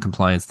could do the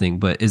compliance thing,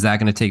 but is that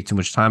going to take too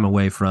much time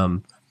away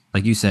from,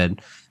 like you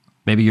said,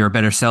 maybe you're a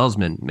better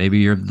salesman, maybe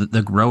you're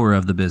the grower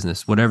of the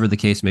business, whatever the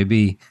case may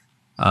be.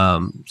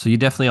 So you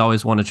definitely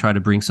always want to try to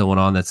bring someone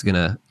on that's going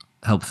to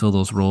help fill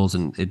those roles,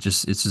 and it's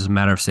just a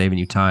matter of saving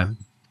you time,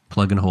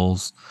 plugging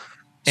holes.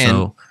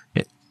 So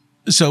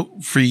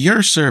for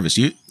your service,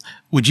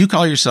 would you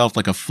call yourself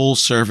like a full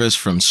service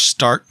from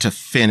start to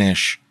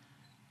finish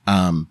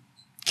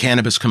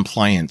cannabis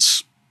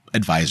compliance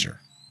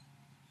advisor?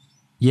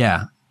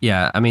 Yeah.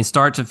 I mean,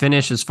 start to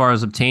finish as far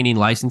as obtaining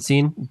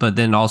licensing, but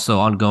then also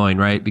ongoing,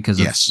 right?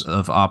 Because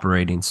of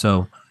operating.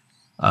 So,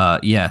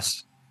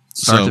 yes.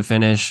 Start to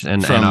finish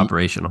and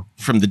operational.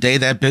 From the day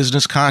that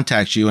business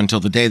contacts you until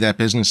the day that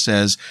business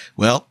says,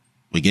 well,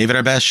 we gave it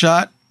our best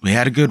shot, we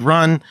had a good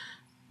run,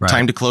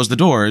 time to close the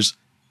doors,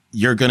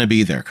 you're going to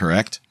be there,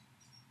 correct?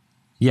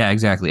 Yeah,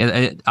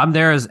 exactly. I'm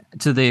there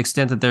to the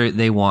extent that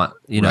they want,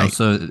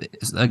 So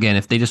again,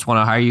 if they just want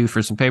to hire you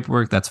for some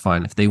paperwork, that's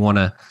fine. If they want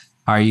to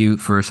hire you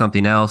for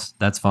something else,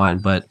 that's fine.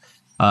 But,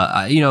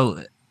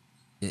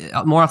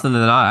 more often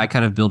than not, I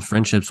kind of build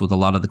friendships with a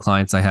lot of the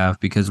clients I have,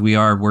 because we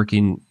are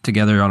working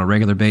together on a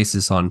regular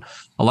basis on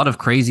a lot of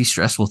crazy,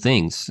 stressful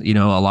things.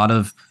 A lot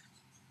of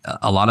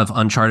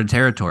uncharted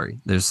territory.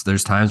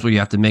 There's times where you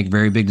have to make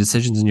very big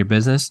decisions in your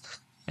business,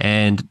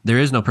 and there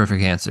is no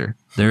perfect answer.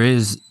 There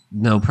is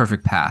no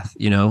perfect path.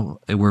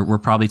 We're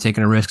probably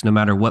taking a risk no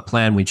matter what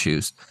plan we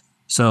choose.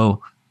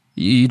 So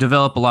you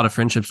develop a lot of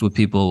friendships with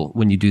people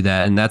when you do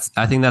that. And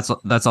I think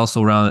that's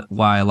also around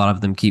why a lot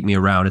of them keep me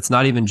around. It's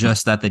not even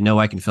just that they know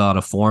I can fill out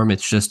a form.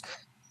 It's just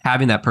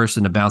having that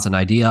person to bounce an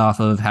idea off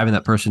of, having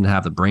that person to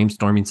have the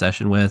brainstorming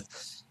session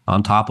with,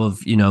 on top of,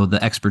 the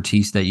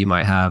expertise that you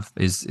might have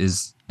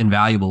is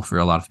invaluable for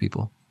a lot of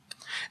people.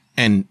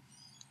 And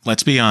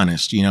let's be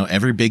honest,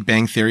 every Big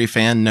Bang Theory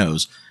fan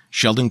knows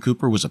Sheldon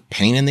Cooper was a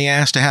pain in the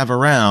ass to have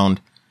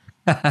around.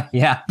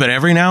 Yeah. But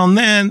every now and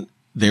then,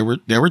 there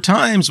were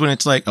times when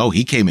it's like, oh,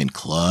 he came in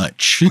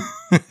clutch.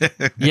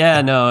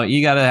 Yeah, no,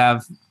 you got to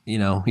have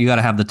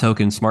the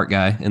token smart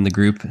guy in the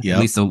group, at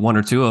least one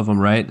or two of them,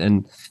 right?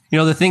 And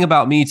the thing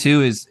about me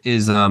too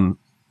is I'm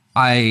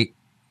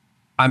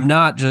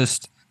not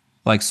just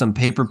like some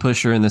paper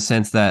pusher in the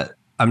sense that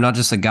I'm not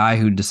just a guy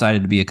who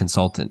decided to be a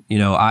consultant.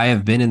 I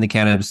have been in the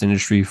cannabis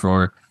industry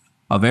for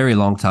a very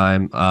long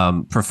time.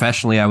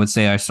 Professionally, I would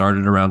say I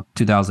started around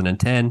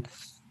 2010.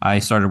 I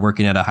started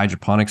working at a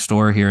hydroponic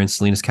store here in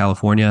Salinas,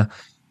 California.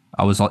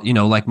 I was,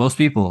 like most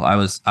people, I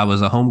was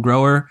a home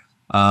grower.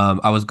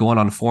 I was going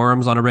on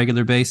forums on a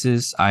regular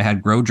basis. I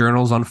had grow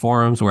journals on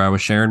forums where I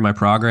was sharing my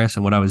progress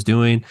and what I was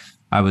doing.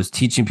 I was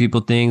teaching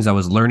people things. I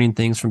was learning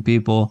things from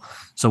people.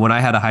 So when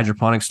I had a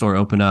hydroponic store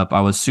open up,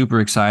 I was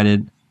super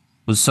excited.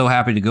 Was so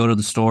happy to go to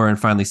the store and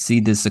finally see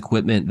this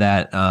equipment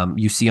that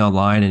you see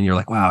online, and you're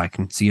like, wow, I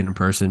can see it in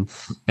person.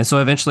 And so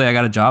eventually I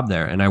got a job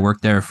there, and I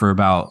worked there for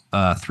about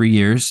 3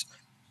 years.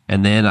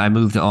 And then I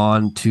moved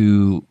on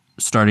to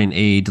starting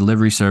a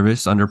delivery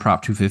service under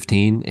Prop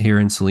 215 here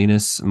in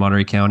Salinas,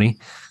 Monterey County.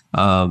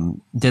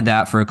 Did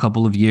that for a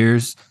couple of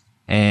years.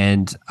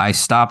 And I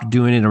stopped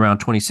doing it around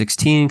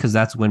 2016 because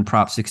that's when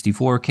Prop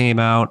 64 came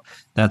out.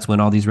 That's when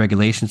all these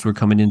regulations were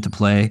coming into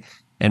play.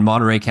 And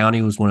Monterey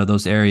County was one of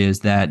those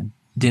areas that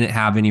didn't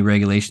have any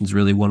regulations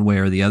really one way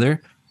or the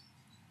other.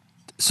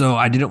 So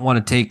I didn't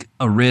want to take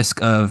a risk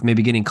of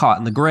maybe getting caught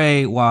in the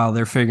gray while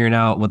they're figuring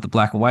out what the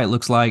black and white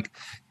looks like.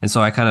 And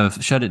so I kind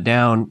of shut it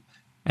down.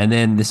 And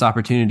then this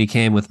opportunity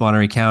came with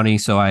Monterey County.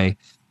 So I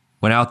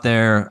went out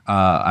there.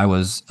 I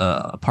was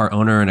a part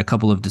owner in a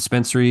couple of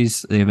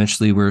dispensaries. They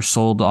eventually were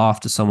sold off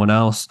to someone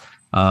else.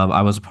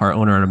 I was a part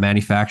owner in a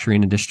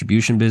manufacturing and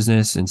distribution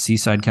business in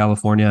Seaside,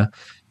 California.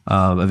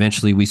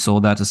 Eventually we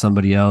sold that to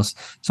somebody else.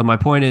 So my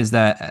point is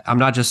that I'm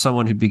not just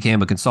someone who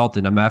became a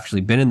consultant. I've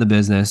actually been in the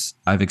business.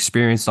 I've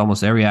experienced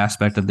almost every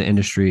aspect of the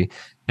industry.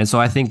 And so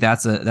I think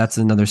that's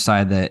another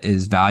side that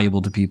is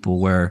valuable to people,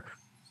 where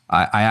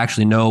I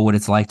actually know what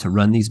it's like to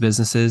run these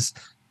businesses.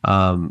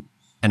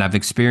 And I've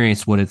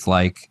experienced what it's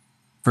like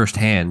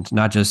firsthand,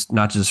 not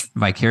just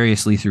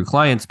vicariously through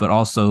clients, but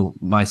also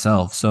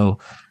myself. So,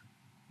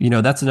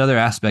 that's another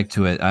aspect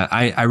to it.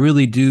 I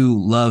really do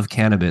love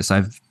cannabis.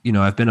 I've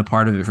been a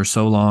part of it for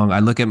so long. I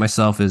look at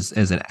myself as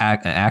an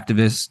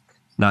activist,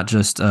 not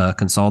just a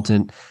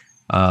consultant.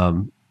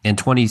 In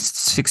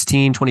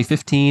 2016,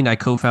 2015, I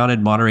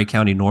co-founded Monterey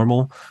County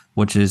NORML,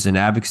 which is an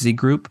advocacy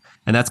group.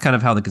 And that's kind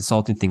of how the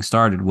consulting thing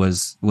started,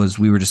 was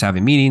we were just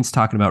having meetings,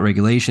 talking about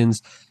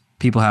regulations.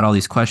 People had all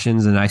these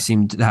questions, and I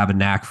seemed to have a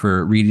knack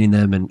for reading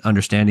them and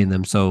understanding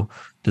them. So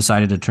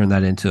decided to turn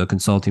that into a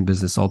consulting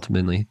business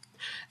ultimately.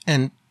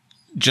 And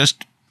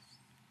just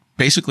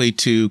basically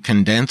to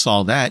condense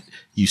all that,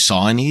 you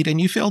saw a need and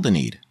you filled a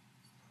need.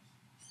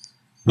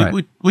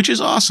 Right. Which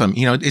is awesome.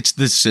 It's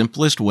the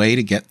simplest way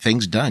to get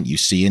things done. You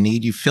see a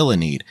need, you fill a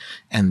need.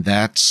 And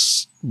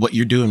that's what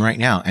you're doing right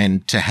now.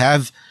 And to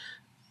have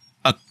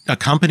a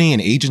company,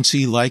 an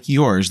agency like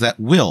yours that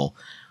will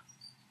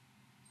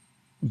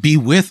be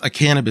with a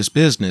cannabis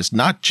business,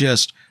 not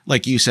just,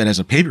 like you said, as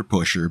a paper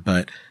pusher,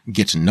 but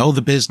get to know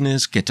the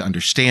business, get to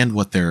understand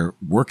what they're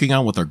working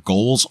on, what their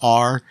goals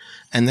are,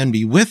 and then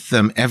be with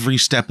them every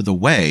step of the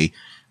way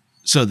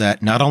so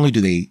that not only do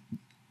they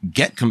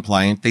get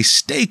compliant, they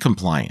stay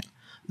compliant.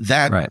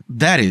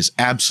 That is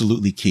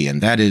absolutely key.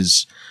 And that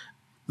is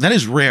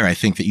rare, I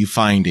think, that you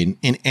find in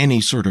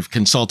any sort of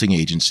consulting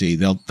agency.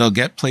 They'll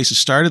get places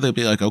started. They'll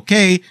be like,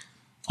 okay,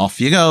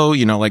 off you go,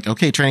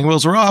 okay, training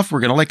wheels are off.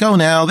 We're going to let go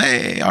now.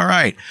 Hey, all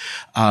right.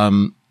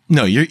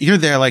 No, you're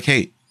there like,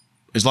 hey,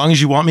 as long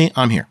as you want me,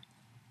 I'm here.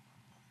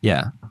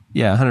 Yeah.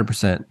 Yeah.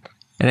 100%.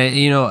 And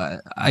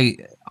I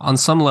on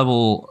some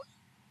level,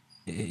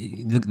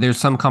 there's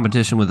some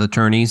competition with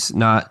attorneys.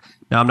 Now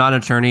I'm not an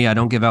attorney. I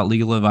don't give out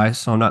legal advice,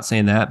 so I'm not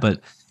saying that.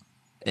 But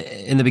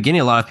in the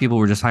beginning, a lot of people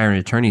were just hiring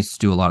attorneys to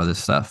do a lot of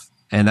this stuff.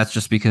 And that's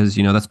just because,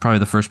 that's probably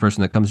the first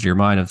person that comes to your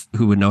mind of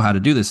who would know how to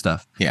do this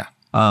stuff. Yeah.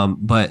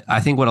 But I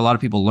think what a lot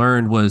of people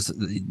learned was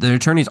the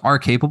attorneys are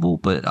capable,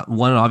 but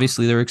one,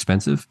 obviously they're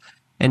expensive.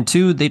 And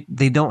two,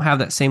 they don't have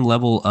that same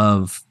level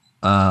of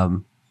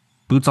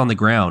boots on the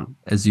ground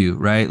as you,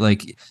 right?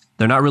 Like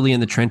they're not really in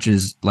the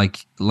trenches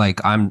like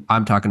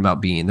I'm talking about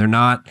being. They're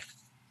not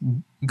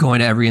going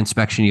to every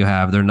inspection you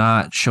have. They're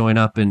not showing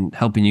up and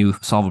helping you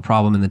solve a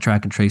problem in the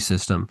track and trace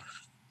system.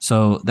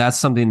 So that's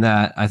something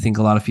that I think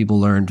a lot of people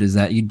learned, is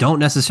that you don't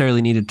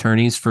necessarily need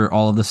attorneys for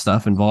all of the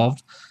stuff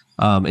involved.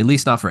 At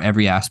least not for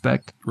every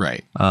aspect.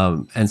 Right.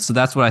 And so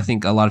that's what I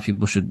think a lot of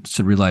people should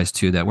realize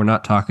too, that we're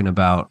not talking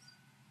about,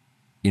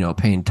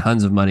 paying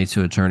tons of money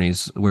to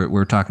attorneys.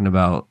 We're talking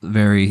about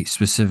very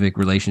specific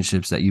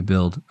relationships that you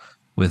build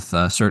with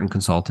certain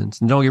consultants.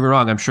 And don't get me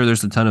wrong, I'm sure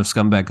there's a ton of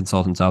scumbag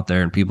consultants out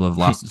there and people have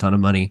lost a ton of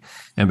money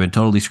and been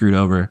totally screwed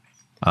over.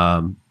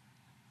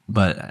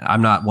 But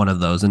I'm not one of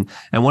those. And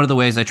one of the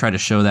ways I try to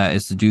show that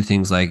is to do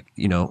things like,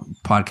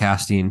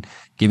 podcasting,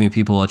 giving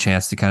people a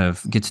chance to kind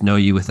of get to know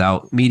you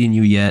without meeting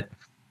you yet.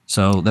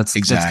 So that's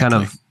kind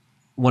of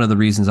one of the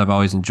reasons I've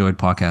always enjoyed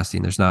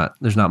podcasting.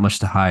 There's not much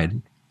to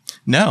hide.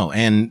 No,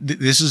 and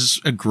this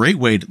is a great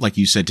way, like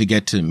you said, to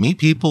get to meet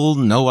people,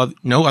 know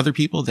other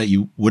people that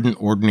you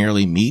wouldn't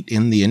ordinarily meet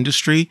in the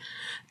industry.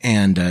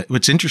 And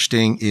what's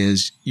interesting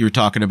is you're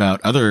talking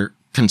about other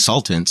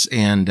consultants,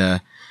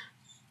 and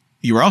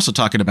you were also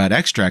talking about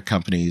extract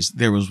companies.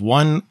 There was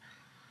one,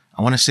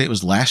 I want to say it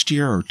was last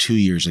year or 2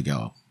 years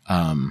ago.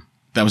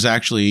 That was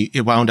actually,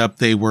 it wound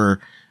up, it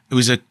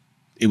was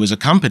a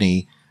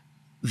company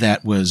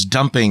that was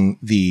dumping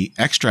the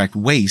extract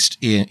waste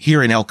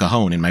here in El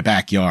Cajon in my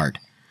backyard.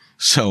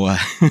 So,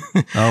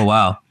 oh,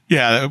 wow.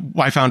 Yeah.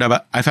 I found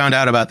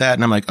out about that,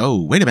 and I'm like, oh,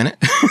 wait a minute.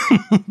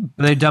 Are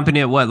they dumping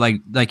it? What?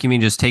 Like you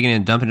mean just taking it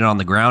and dumping it on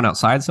the ground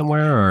outside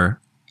somewhere, or?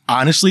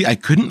 Honestly, I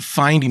couldn't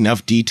find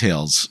enough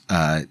details,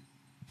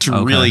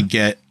 to really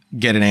get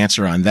an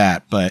answer on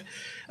that, but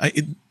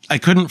I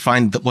couldn't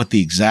find what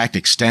the exact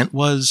extent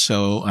was.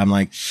 So I'm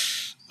like,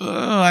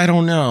 I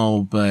don't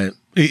know, but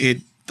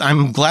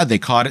I'm glad they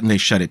caught it and they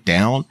shut it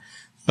down.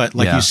 But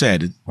like you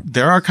said,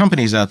 there are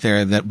companies out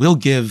there that will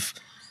give,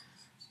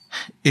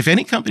 if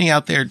any company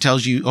out there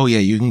tells you, oh yeah,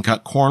 you can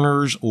cut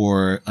corners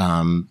or,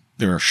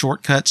 there are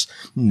shortcuts.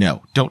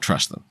 No, don't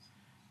trust them.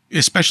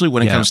 Especially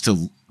when it comes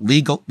to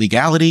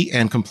legality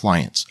and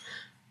compliance.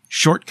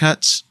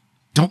 Shortcuts,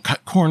 don't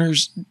cut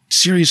corners.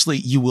 Seriously,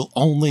 you will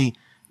only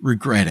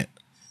regret it.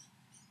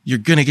 You're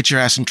going to get your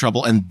ass in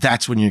trouble, and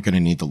that's when you're going to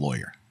need the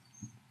lawyer.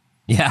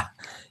 Yeah.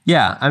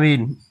 Yeah. I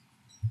mean,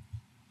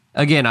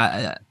 again,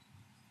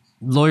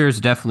 lawyers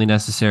are definitely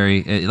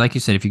necessary. Like you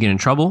said, if you get in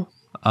trouble,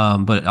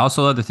 but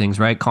also other things,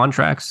 right?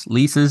 Contracts,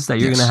 leases that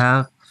you're going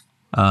to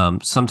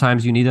have.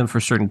 Sometimes you need them for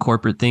certain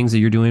corporate things that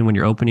you're doing when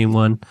you're opening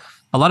one.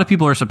 A lot of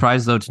people are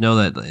surprised, though, to know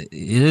that it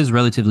is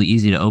relatively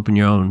easy to open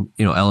your own,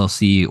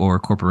 LLC or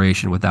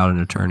corporation without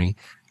an attorney.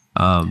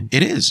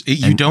 It is.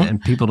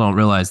 And people don't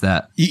realize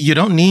that. You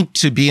don't need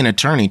to be an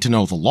attorney to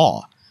know the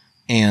law.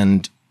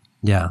 And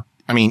yeah,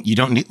 I mean, you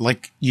don't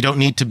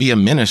need to be a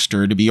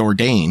minister to be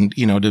ordained,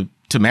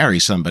 to marry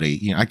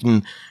somebody. I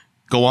can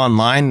go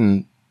online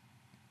and,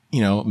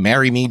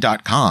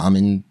 marryme.com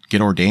and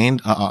get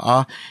ordained.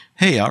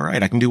 Hey, all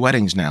right, I can do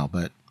weddings now,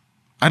 but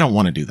I don't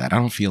want to do that. I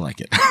don't feel like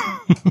it.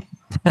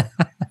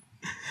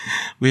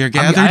 We are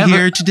gathered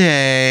here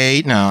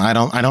today. No, I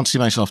don't see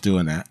myself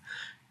doing that.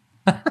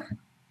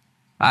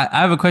 I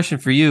have a question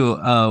for you.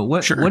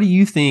 What do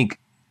you think?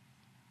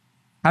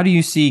 How do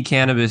you see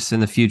cannabis in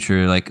the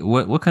future? Like,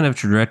 what kind of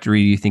trajectory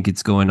do you think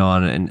it's going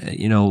on?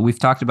 And we've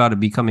talked about it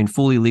becoming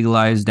fully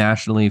legalized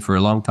nationally for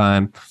a long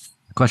time.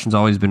 The question's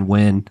always been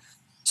when.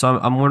 So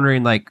I'm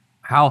wondering, like,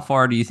 how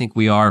far do you think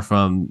we are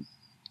from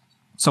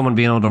someone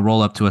being able to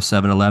roll up to a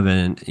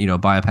 7-Eleven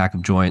and buy a pack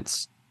of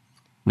joints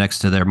next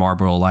to their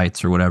Marlboro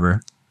Lights or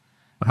whatever?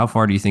 How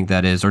far do you think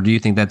that is, or do you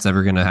think that's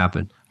ever going to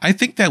happen? I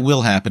think that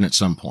will happen at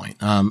some point.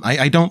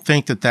 I don't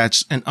think that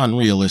that's an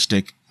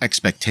unrealistic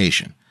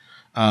expectation.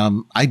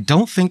 I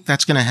don't think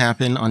that's going to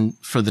happen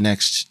for the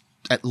next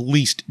at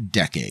least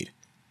decade,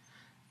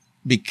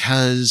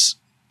 because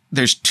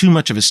there's too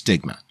much of a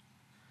stigma.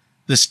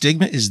 The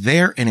stigma is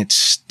there, and it's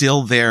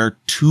still there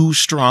too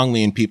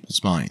strongly in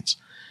people's minds.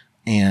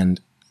 And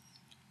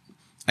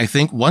I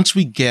think once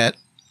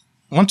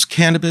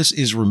cannabis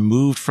is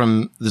removed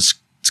from the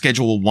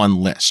Schedule 1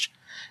 list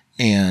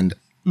and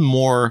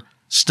more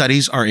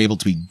studies are able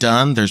to be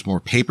done, there's more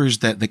papers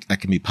that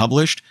can be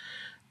published,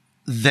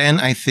 then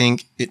I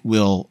think it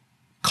will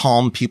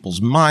calm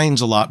people's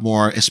minds a lot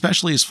more,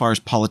 especially as far as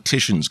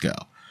politicians go.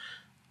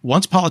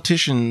 Once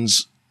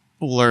politicians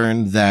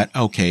learn that,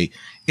 okay,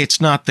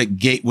 it's not the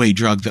gateway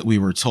drug that we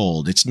were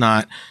told. It's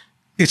not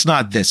this,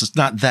 it's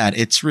not that.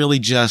 It's really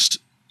just,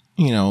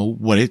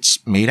 what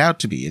it's made out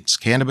to be. It's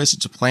cannabis.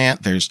 It's a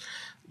plant. There's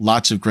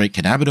lots of great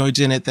cannabinoids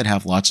in it that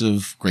have lots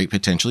of great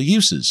potential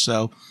uses.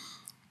 So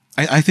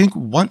I think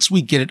once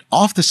we get it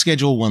off the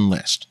Schedule 1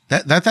 list,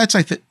 that's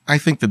I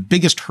think the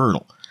biggest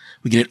hurdle.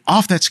 We get it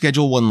off that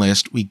Schedule 1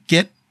 list. We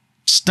get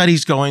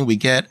studies going. We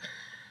get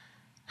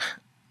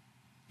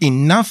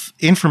enough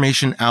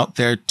information out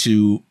there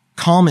to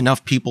calm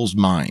enough people's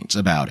minds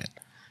about it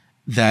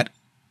that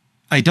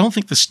I don't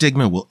think the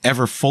stigma will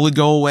ever fully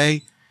go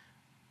away,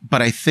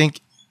 but I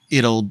think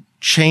it'll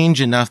change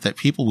enough that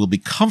people will be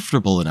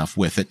comfortable enough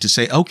with it to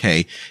say,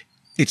 okay,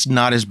 it's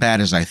not as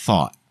bad as I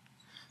thought.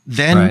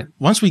 Then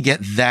once we get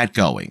that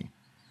going,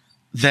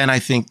 then I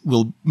think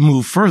we'll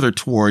move further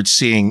towards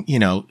seeing,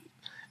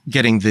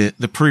 getting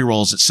the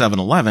pre-rolls at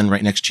 7-Eleven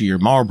right next to your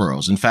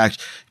Marlboros. In fact,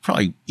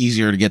 probably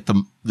easier to get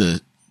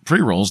the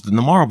pre-rolls than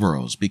the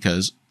Marlboros,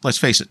 because let's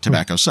face it,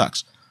 tobacco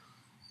sucks.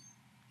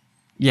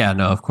 Yeah,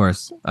 no, of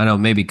course. I know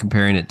maybe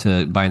comparing it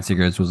to buying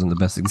cigarettes wasn't the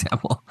best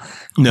example.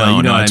 No,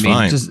 what I mean?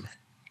 Fine. Just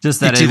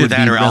that it's it either would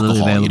that be or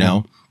alcohol,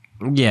 available.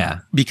 Yeah.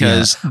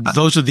 Because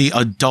those are the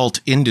adult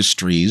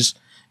industries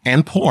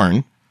and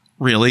porn,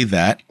 really,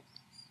 that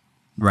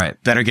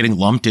are getting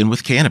lumped in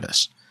with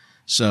cannabis.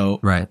 So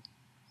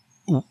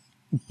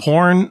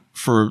porn,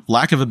 for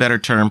lack of a better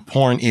term,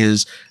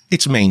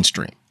 it's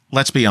mainstream.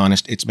 Let's be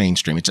honest, it's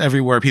mainstream. It's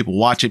everywhere. People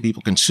watch it.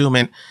 People consume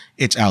it.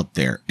 It's out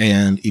there.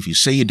 And if you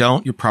say you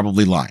don't, you're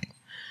probably lying.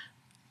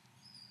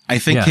 I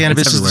think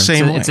cannabis is the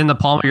same way. It's in the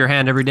palm of your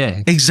hand every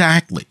day.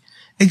 Exactly.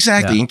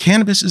 Yeah. And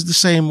cannabis is the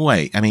same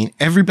way. I mean,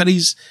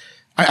 everybody's,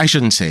 I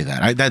shouldn't say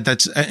that.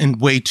 That's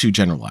way too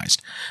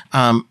generalized.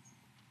 I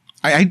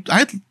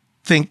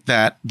think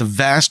that the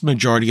vast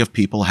majority of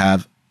people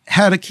have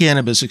had a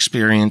cannabis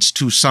experience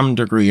to some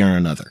degree or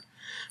another.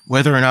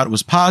 Whether or not it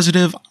was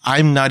positive,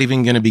 I'm not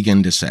even going to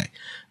begin to say.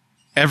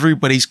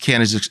 Everybody's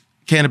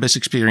cannabis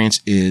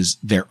experience is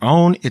their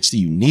own. It's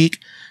unique.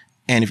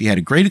 And if you had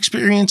a great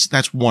experience,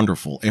 that's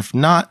wonderful. If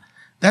not,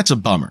 that's a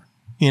bummer.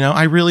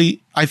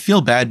 I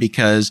feel bad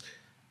because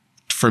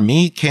for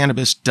me,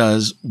 cannabis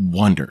does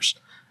wonders.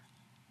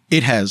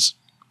 It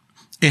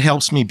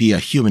helps me be a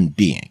human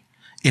being.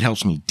 It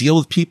helps me deal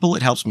with people.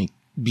 It helps me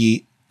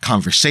be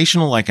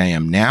conversational like I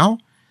am now.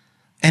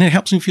 And it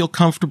helps me feel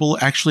comfortable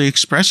actually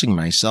expressing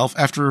myself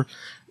after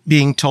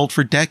being told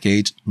for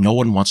decades, no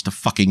one wants to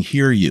fucking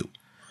hear you.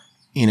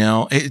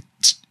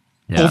 It's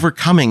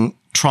overcoming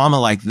trauma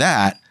like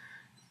that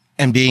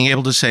and being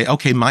able to say,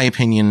 okay, my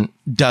opinion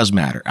does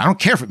matter. I don't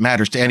care if it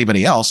matters to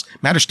anybody else.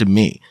 It matters to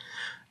me.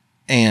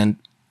 And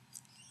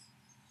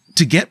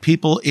to get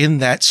people in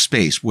that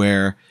space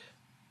where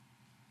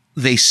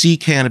they see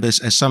cannabis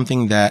as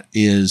something that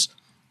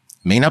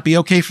may not be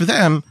okay for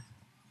them,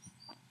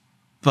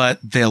 but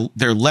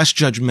they're less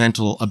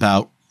judgmental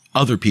about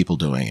other people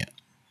doing it.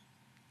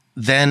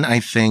 Then I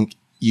think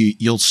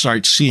you'll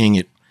start seeing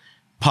it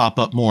pop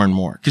up more and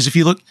more. Because if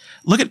you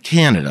look at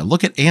Canada,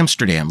 look at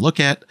Amsterdam, look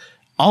at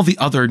all the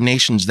other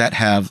nations that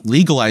have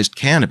legalized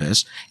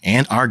cannabis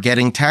and are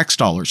getting tax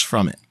dollars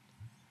from it.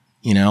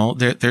 You know,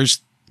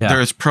 there's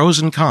pros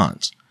and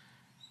cons.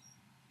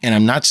 And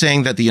I'm not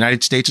saying that the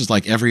United States is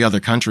like every other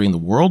country in the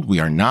world. We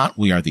are not.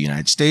 We are the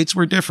United States.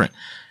 We're different.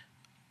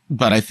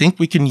 But I think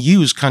we can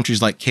use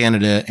countries like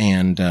Canada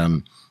and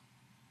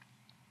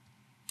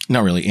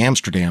not really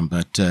Amsterdam,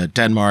 but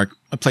Denmark,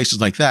 places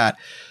like that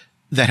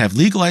have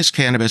legalized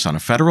cannabis on a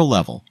federal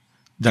level,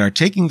 that are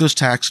taking those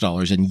tax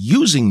dollars and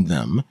using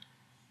them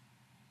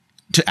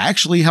to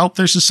actually help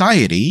their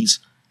societies.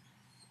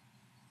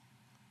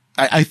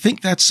 I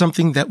think that's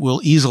something that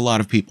will ease a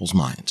lot of people's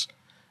minds.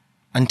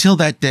 Until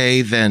that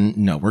day, then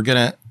no, we're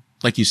going to,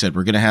 like you said,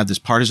 we're going to have this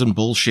partisan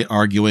bullshit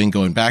arguing,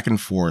 going back and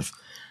forth.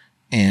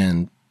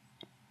 And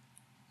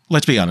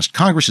let's be honest,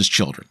 Congress is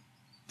children.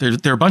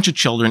 They're a bunch of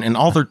children, and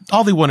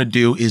all they want to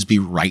do is be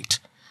right.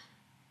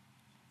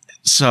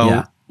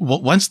 So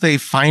once they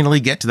finally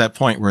get to that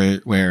point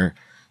where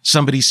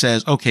somebody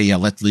says, okay, yeah,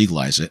 let's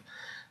legalize it,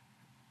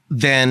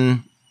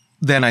 then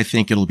I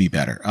think it'll be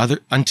better.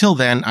 Until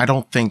then, I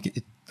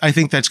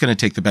think that's going to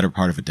take the better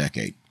part of a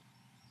decade.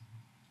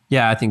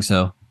 Yeah, I think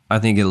so. I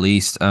think at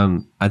least,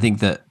 I think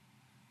the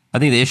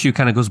issue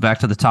kind of goes back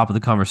to the top of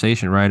the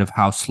conversation, right? Of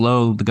how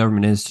slow the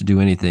government is to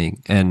do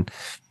anything. And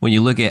when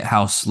you look at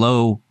how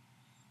slow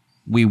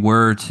we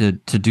were to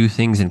do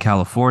things in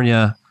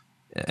California,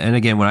 and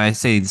again, when I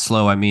say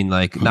slow, I mean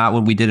like not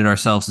when we did it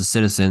ourselves as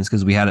citizens,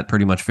 because we had it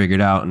pretty much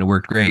figured out and it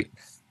worked great.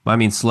 But I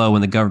mean slow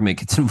when the government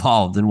gets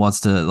involved and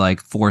wants to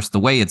like force the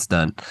way it's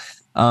done.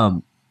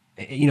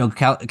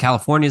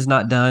 California is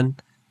not done.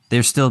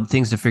 There's still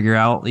things to figure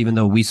out, even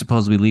though we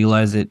supposedly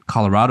legalize it.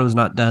 Colorado's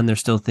not done. There's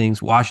still things.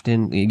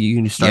 Washington, you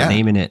can start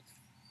naming it.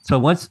 So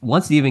once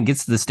it even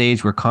gets to the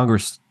stage where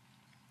Congress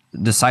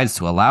decides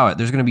to allow it,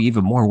 there's going to be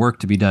even more work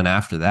to be done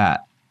after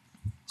that.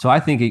 So I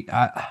think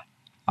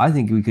I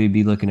think we could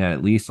be looking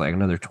at least like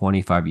another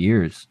 25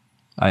 years.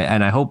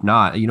 And I hope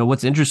not. You know,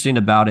 what's interesting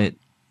about it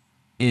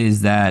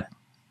is that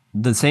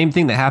the same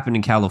thing that happened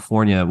in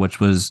California, which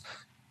was,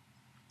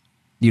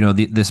 you know,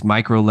 this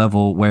micro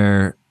level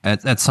where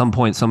at some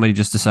point somebody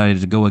just decided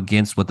to go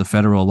against what the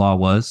federal law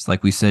was.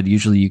 Like we said,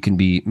 usually you can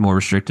be more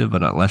restrictive,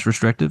 but not less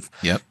restrictive.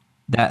 Yep.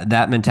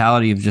 That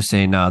mentality of just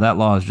saying, no, that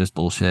law is just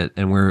bullshit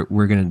and we're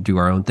going to do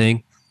our own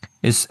thing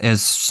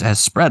has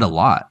spread a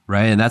lot,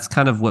 right? And that's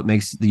kind of what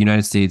makes the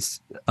United States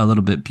a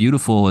little bit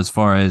beautiful as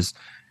far as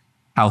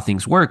how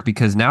things work,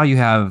 because now you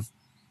have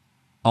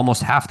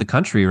almost half the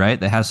country, right,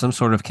 that has some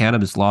sort of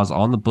cannabis laws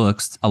on the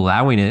books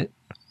allowing it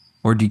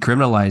or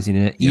decriminalizing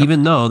it,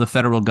 even though the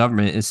federal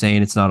government is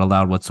saying it's not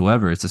allowed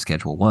whatsoever. It's a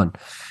Schedule 1.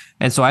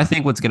 And so I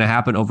think what's going to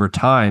happen over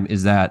time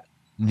is that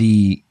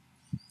the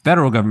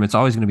federal government's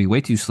always going to be way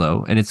too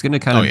slow, and it's going to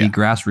kind of be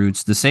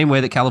grassroots, the same way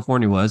that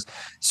California was.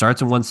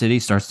 Starts in one city,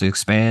 starts to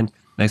expand.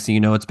 Next thing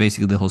you know, it's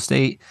basically the whole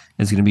state.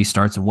 It's going to be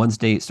starts in one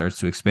state, starts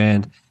to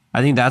expand.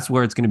 I think that's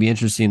where it's going to be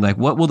interesting. Like,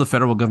 what will the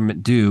federal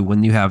government do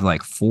when you have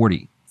like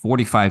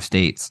 45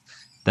 states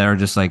that are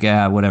just like,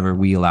 yeah, whatever,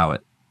 we allow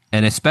it?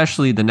 And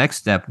especially the next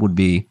step would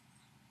be,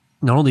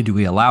 not only do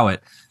we allow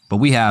it, but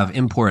we have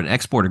import and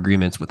export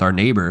agreements with our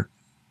neighbor,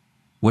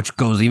 which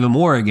goes even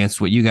more against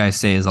what you guys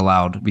say is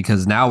allowed,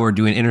 because now we're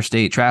doing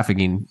interstate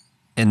trafficking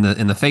in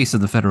the face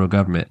of the federal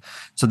government.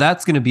 So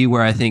that's going to be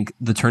where I think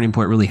the turning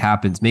point really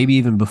happens. Maybe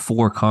even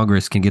before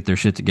Congress can get their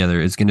shit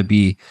together, it's going to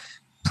be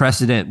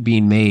precedent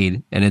being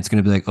made, and it's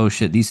going to be like, oh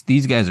shit,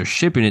 these guys are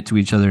shipping it to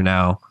each other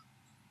now,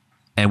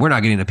 and we're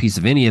not getting a piece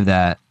of any of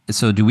that.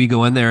 So do we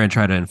go in there and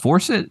try to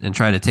enforce it and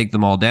try to take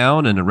them all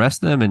down and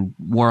arrest them and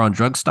war on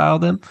drug style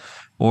them?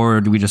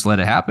 Or do we just let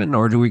it happen?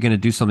 Or are we going to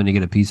do something to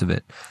get a piece of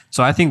it?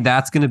 So I think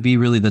that's going to be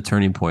really the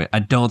turning point. I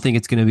don't think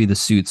it's going to be the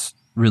suits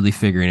really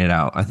figuring it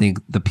out. I think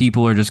the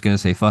people are just going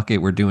to say, fuck it,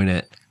 we're doing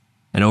it.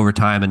 And over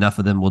time, enough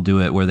of them will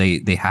do it where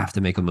they have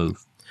to make a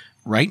move.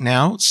 Right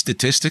now,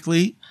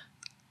 statistically,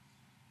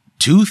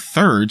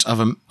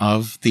 2/3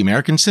 of the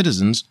American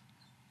citizens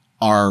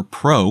are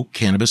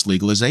pro-cannabis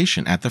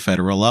legalization at the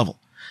federal level.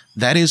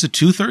 That is a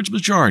 2/3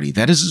 majority.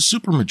 That is a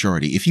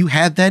supermajority. If you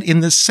had that in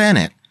the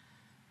Senate,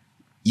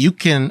 you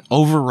can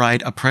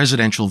override a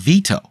presidential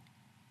veto.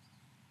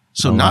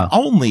 So not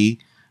only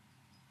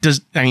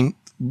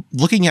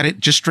looking at it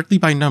just strictly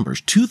by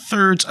numbers,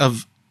 2/3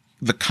 of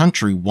the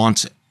country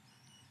wants it.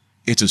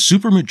 It's a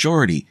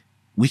supermajority.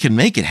 We can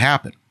make it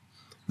happen.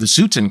 The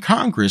suits in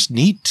Congress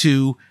need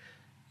to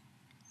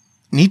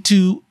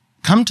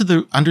come to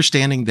the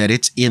understanding that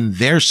it's in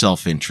their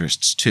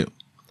self-interests too,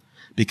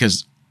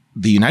 because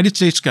the United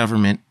States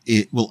government,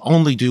 it will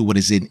only do what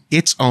is in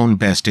its own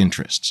best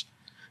interests,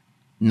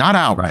 not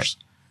ours. Right.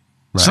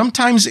 Right.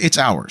 Sometimes it's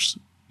ours.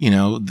 You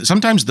know,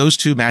 sometimes those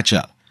two match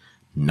up.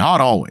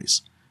 Not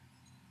always.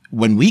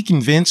 when we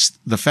convince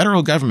the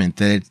federal government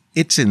that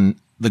it's in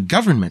the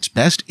government's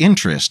best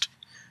interest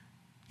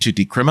to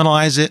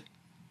decriminalize it,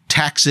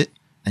 tax it,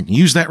 and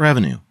use that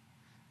revenue,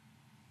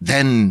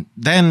 then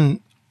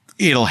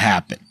it'll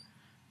happen.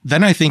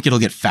 Then I think it'll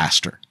get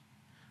faster.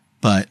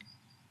 But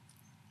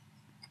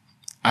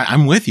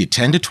I'm with you,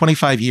 10 to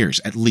 25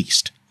 years at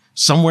least,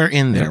 somewhere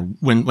in there,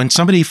 when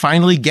somebody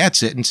finally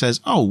gets it and says,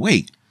 oh,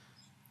 wait,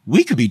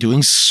 we could be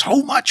doing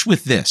so much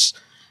with this.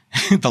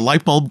 The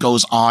light bulb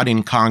goes on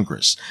in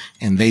Congress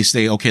and they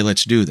say, okay,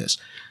 let's do this.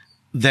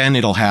 Then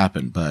it'll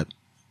happen. But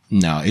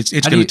no, it's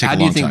going to take a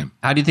long time.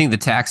 How do you think the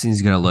taxing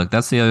is going to look?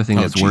 That's the other thing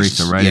that's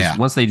worrisome, right? Yeah.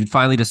 Once they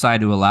finally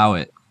decide to allow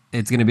it,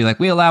 it's going to be like,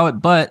 we allow it,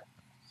 but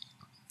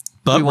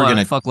we're going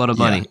to fuckload of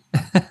money.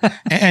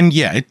 And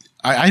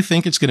I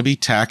think it's going to be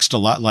taxed a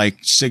lot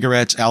like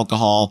cigarettes,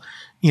 alcohol,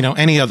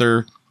 any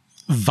other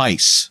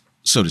vice,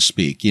 so to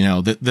speak.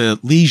 The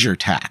leisure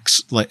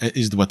tax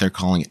is what they're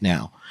calling it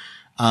now.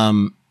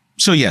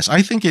 So yes,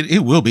 I think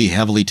it will be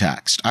heavily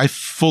taxed. I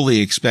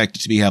fully expect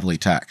it to be heavily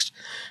taxed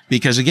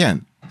because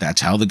again,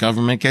 that's how the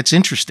government gets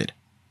interested.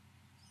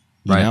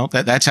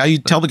 That's how you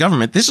tell the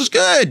government, this is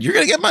good. You're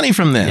going to get money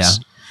from this.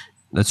 Yeah,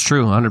 that's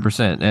true.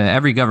 100%.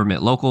 Every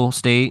government, local,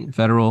 state,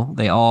 federal,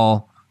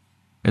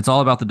 it's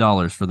all about the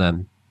dollars for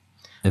them.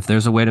 If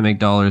there's a way to make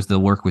dollars, they'll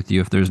work with you.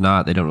 If there's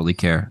not, they don't really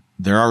care.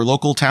 There are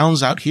local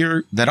towns out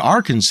here that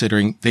are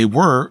considering, they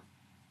were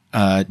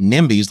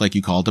NIMBYs, like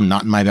you called them,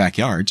 not in my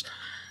backyards.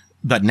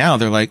 But now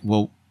they're like,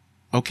 well,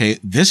 okay,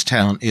 this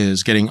town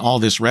is getting all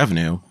this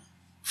revenue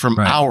from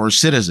our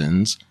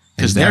citizens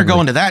because they're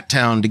going to that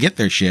town to get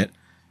their shit.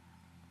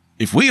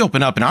 If we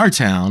open up in our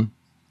town,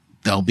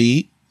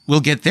 we'll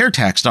get their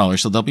tax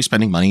dollars, so they'll be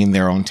spending money in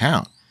their own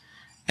town.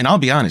 And I'll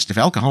be honest, if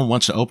El Cajon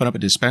wants to open up a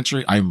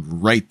dispensary, I'm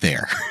right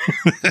there.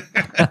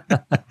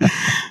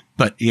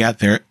 But yeah,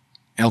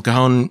 El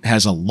Cajon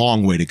has a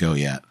long way to go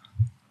yet.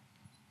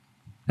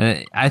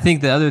 I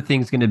think the other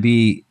thing's going to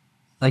be,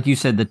 like you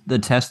said, the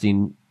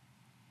testing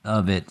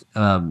of it,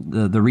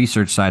 the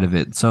research side of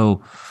it.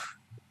 So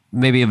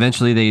maybe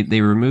eventually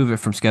they remove it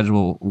from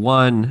Schedule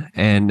 1,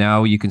 and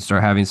now you can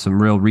start having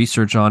some real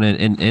research on it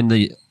in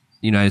the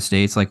United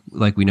States.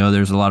 Like we know,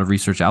 there's a lot of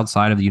research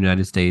outside of the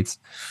United States,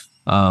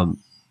 and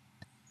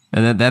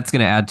that's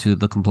going to add to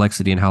the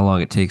complexity and how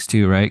long it takes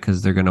too, right?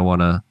 Because they're going to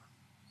want to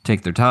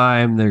take their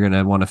time. They're going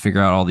to want to figure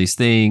out all these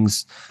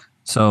things.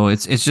 So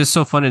it's just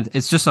so fun.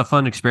 It's just a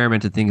fun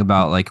experiment to think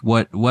about, like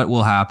what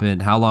will happen,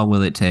 how long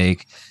will it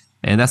take,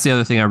 and that's the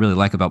other thing I really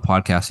like about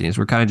podcasting is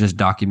we're kind of just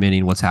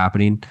documenting what's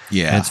happening.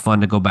 Yeah, and it's fun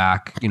to go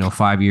back,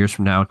 5 years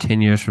from now,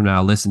 10 years from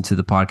now, listen to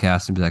the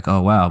podcast and be like,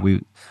 oh wow,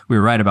 we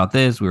were right about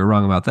this, we were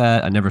wrong about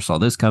that. I never saw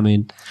this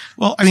coming.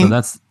 Well, I mean,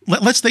 let's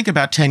think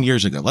about 10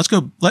 years ago. Let's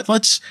go.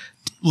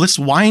 Let's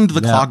wind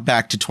the clock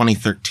back to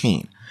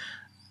 2013.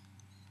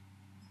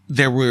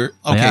 There were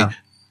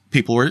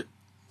people were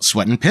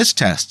sweat and piss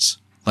tests.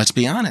 Let's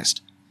be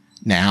honest.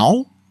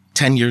 Now,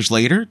 10 years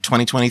later,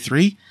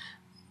 2023,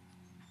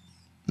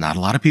 not a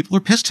lot of people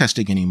are piss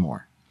testing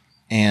anymore.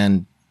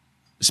 And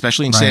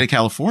especially in the state of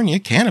California,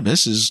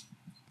 cannabis is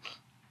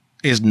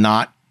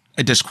not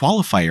a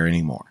disqualifier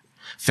anymore.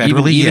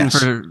 Federally,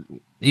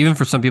 even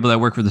for some people that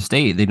work for the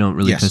state, they don't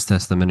really piss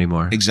test them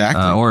anymore.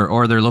 Exactly.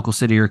 Or their local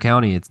city or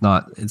county, it's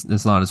not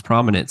as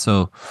prominent.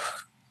 So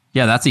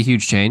yeah, that's a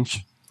huge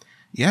change.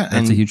 Yeah,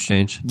 that's a huge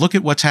change. Look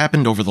at what's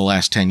happened over the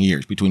last 10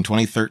 years between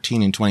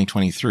 2013 and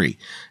 2023.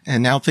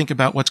 And now think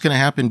about what's going to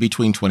happen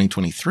between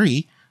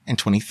 2023 and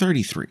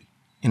 2033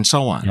 and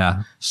so on.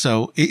 Yeah.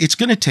 So it's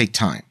going to take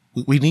time.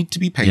 We need to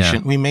be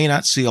patient. Yeah. We may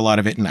not see a lot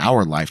of it in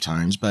our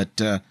lifetimes,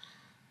 but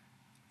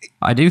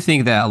I do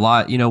think that a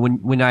lot,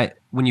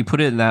 when you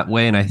put it in that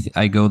way and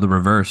I go the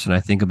reverse and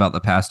I think about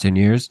the past 10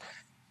 years,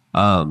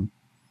 there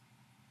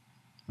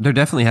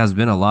definitely has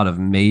been a lot of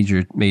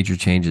major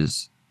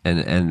changes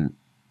and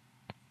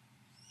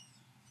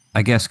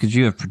I guess, could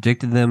you have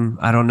predicted them?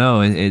 I don't know.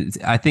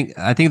 I think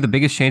the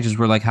biggest changes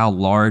were like how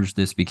large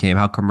this became,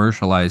 how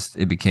commercialized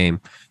it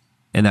became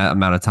in that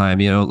amount of time.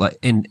 Like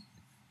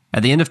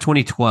at the end of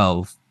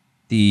 2012,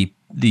 the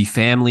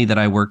family that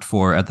I worked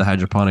for at the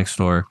hydroponic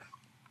store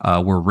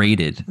were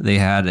raided. They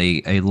had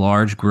a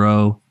large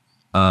grow,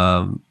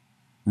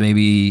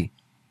 maybe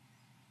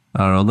I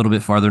don't know, a little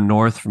bit farther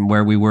north from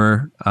where we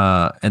were,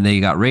 and they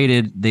got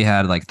raided. They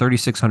had like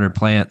 3,600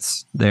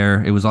 plants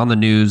there. It was on the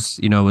news.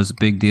 It was a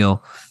big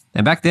deal.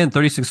 And back then,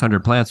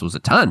 3,600 plants was a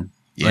ton.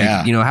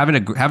 Yeah. Like,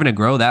 having to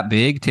grow that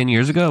big 10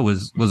 years ago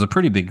was a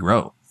pretty big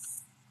grow.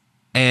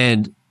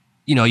 And,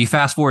 you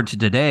fast forward to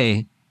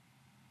today.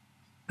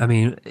 I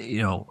mean,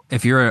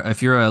 if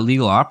you're a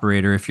legal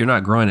operator, if you're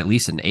not growing at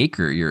least an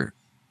acre, you're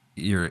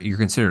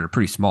considered a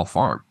pretty small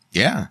farm.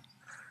 Yeah.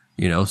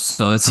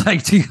 So it's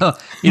like to go,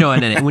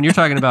 and when you're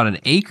talking about an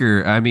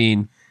acre, I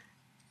mean,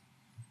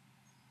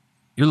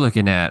 you're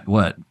looking at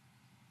what?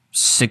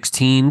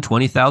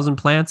 20,000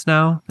 plants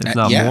now, if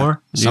not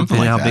more, something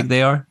like how that. big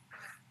they are.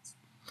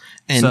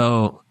 And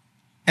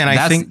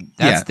I think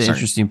that's the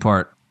interesting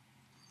part.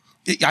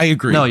 I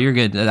agree. No, you're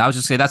good. I was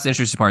just saying that's the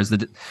interesting part is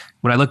that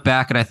when I look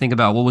back and I think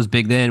about what was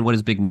big then, what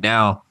is big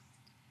now,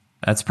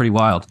 that's pretty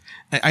wild.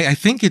 I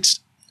think it's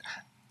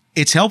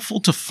helpful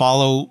to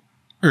follow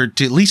or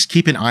to at least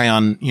keep an eye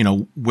on,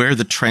 where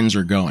the trends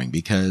are going,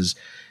 because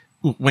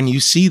when you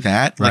see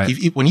that, like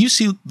when you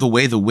see the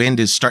way the wind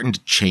is starting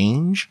to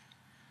change,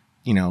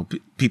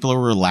 people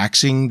are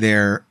relaxing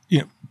their,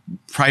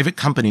 private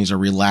companies are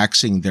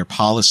relaxing their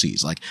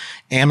policies. Like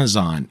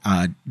Amazon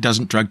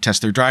doesn't drug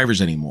test their drivers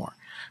anymore,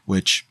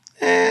 which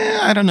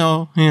I don't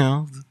know.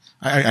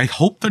 I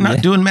hope they're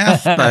not doing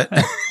meth, but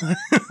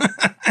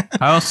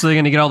how else are they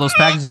going to get all those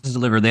packages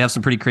delivered? They have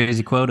some pretty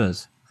crazy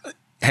quotas.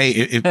 Hey,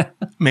 if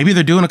maybe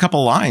they're doing a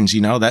couple lines,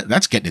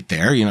 that's getting it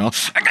there.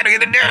 I gotta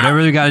get it there.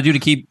 Whatever we got to do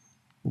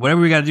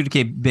to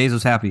keep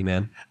Bezos happy,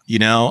 man.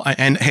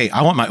 And hey,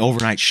 I want my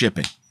overnight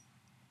shipping.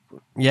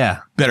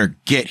 Yeah, better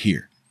get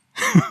here.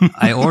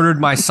 I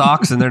ordered my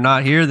socks and they're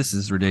not here. This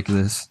is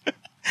ridiculous.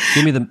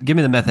 Give me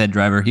the meth head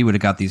driver. He would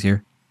have got these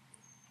here.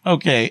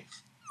 Okay,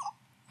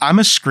 I'm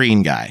a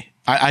screen guy.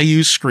 I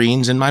use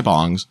screens in my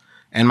bongs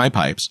and my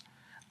pipes.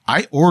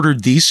 I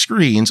ordered these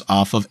screens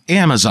off of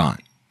Amazon.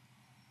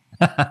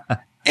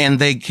 And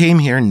they came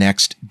here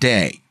next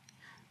day.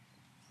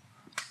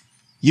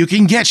 You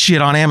can get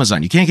shit on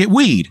Amazon. You can't get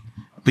weed,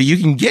 but you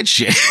can get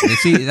shit.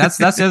 See, that's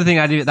the other thing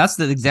I do. That's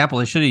the example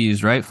I should have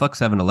used, right? Fuck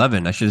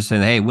 7-Eleven. I should have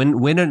said, hey, when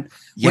are we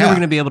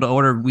going to be able to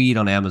order weed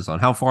on Amazon?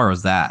 How far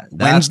was that?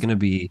 That's going to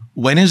be.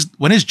 When is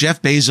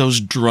Jeff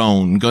Bezos'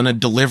 drone going to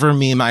deliver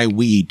me my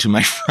weed to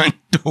my front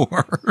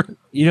door?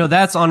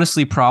 That's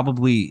honestly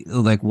probably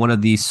like one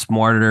of the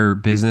smarter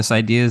business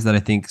ideas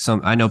that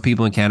I know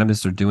people in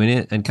cannabis are doing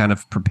it and kind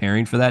of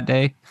preparing for that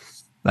day.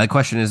 The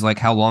question is like,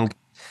 how long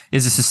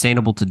is it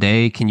sustainable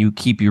today? Can you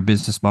keep your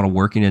business model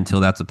working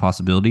until that's a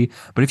possibility?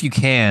 But if you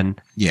can,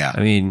 I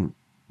mean,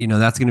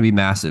 that's going to be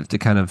massive to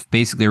kind of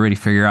basically already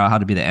figure out how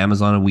to be the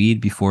Amazon of weed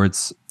before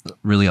it's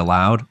really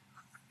allowed.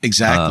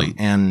 Exactly.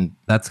 And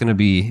that's going to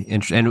be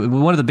interesting.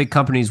 And one of the big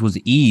companies was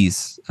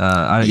Ease.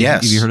 Yes.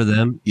 Have you heard of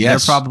them?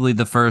 Yes. They're probably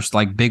the first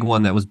like big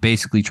one that was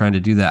basically trying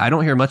to do that. I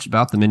don't hear much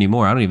about them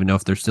anymore. I don't even know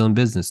if they're still in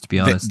business, to be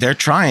honest. They're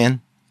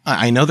trying.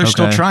 I know they're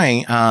still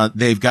trying.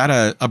 They've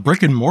got a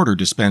brick and mortar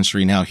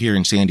dispensary now here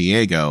in San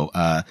Diego,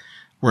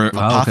 where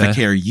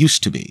Apothecary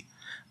used to be.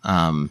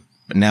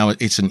 But now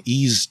it's an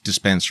Ease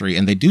dispensary,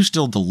 and they do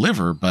still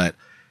deliver, but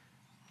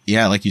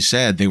yeah, like you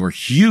said, they were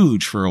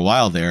huge for a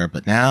while there,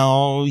 but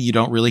now you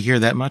don't really hear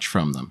that much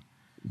from them.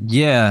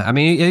 Yeah. I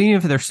mean, even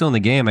if they're still in the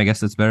game, I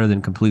guess it's better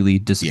than completely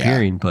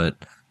disappearing, but,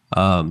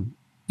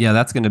 yeah,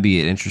 that's going to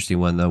be an interesting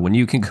one, though. When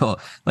you can go,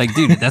 like,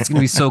 dude, that's going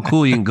to be so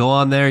cool. You can go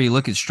on there, you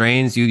look at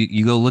strains,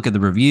 you go look at the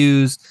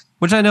reviews,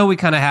 which I know we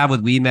kind of have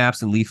with Weed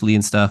Maps and Leafly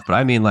and stuff. But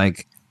I mean,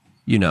 like,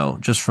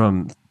 just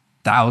from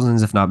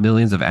thousands, if not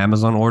millions of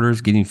Amazon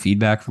orders, getting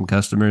feedback from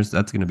customers,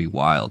 that's going to be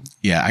wild.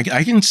 Yeah,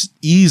 I can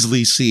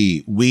easily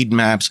see Weed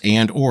Maps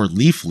and or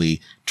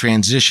Leafly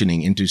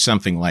transitioning into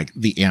something like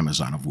the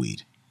Amazon of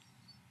weed.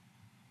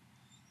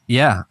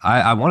 Yeah,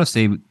 I want to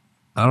say,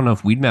 I don't know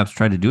if Weed Maps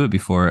tried to do it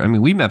before. I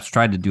mean, Weed Maps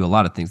tried to do a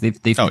lot of things. They've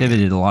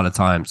pivoted a lot of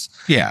times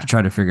to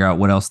try to figure out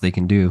what else they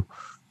can do.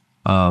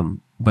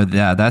 But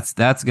yeah, that's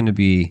going to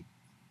be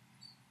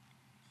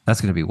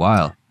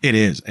wild. It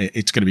is.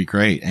 It's going to be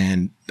great.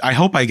 And I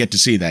hope I get to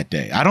see that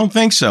day. I don't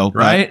think so,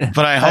 right?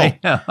 But I hope.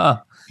 I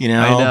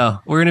know.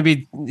 We're going to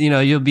be,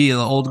 you'll be the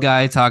old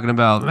guy talking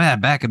about, man,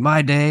 back in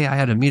my day, I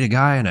had to meet a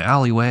guy in an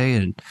alleyway.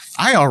 And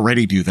I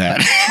already do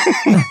that.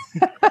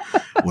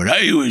 When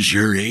I was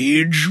your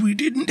age, we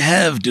didn't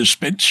have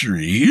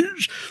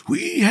dispensaries.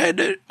 We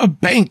had a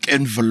bank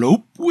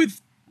envelope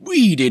with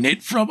weed in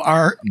it from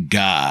our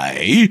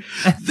guy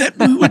that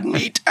we would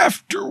meet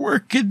after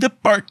work in the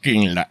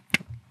parking lot.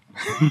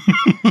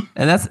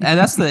 and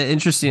that's the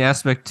interesting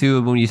aspect too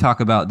of when you talk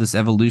about this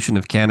evolution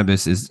of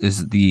cannabis is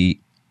the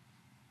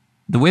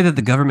way that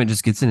the government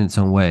just gets in its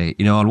own way.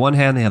 On one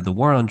hand, they have the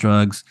war on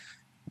drugs.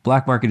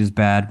 Black market is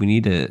bad. We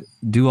need to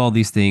do all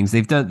these things.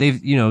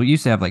 They've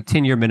used to have like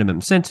 10-year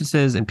minimum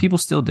sentences and people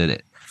still did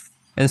it.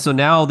 And so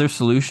now their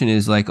solution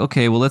is like,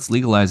 okay, well, let's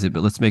legalize it,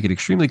 but let's make it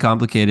extremely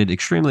complicated,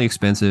 extremely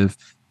expensive,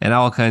 and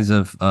all kinds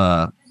of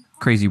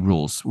crazy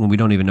rules when we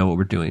don't even know what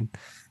we're doing.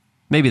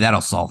 Maybe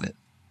that'll solve it.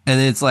 And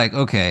it's like,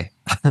 okay,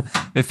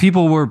 if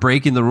people were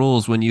breaking the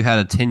rules when you had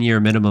a 10-year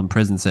minimum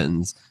prison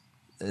sentence,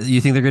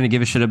 you think they're going to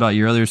give a shit about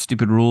your other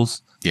stupid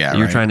rules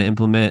you're trying to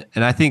implement?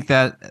 And I think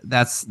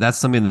that's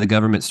something that the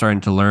government's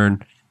starting to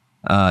learn,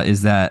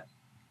 is that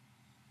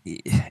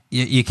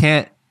you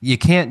can't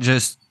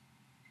just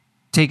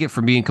take it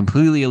from being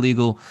completely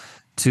illegal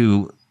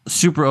to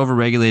super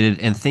overregulated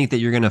and think that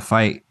you're going to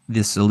fight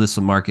this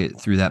illicit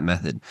market through that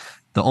method.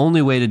 The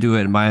only way to do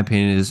it, in my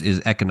opinion,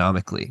 is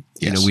economically.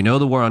 Yes. We know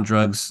the war on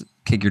drugs,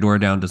 kick your door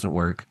down, doesn't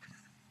work.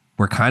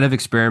 We're kind of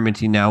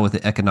experimenting now with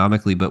it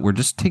economically, but we're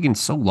just taking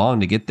so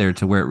long to get there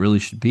to where it really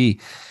should be.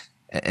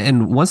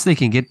 And once they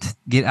can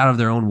get out of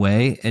their own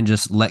way and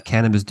just let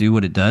cannabis do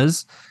what it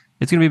does,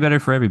 it's going to be better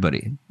for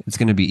everybody. It's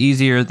going to be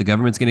easier. The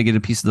government's going to get a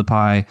piece of the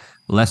pie.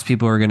 Less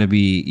people are going to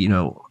be,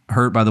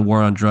 hurt by the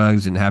war on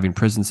drugs and having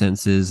prison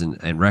sentences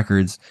and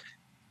records.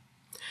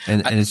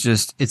 And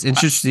it's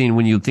interesting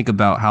when you think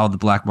about how the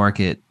black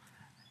market.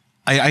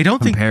 I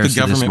don't think the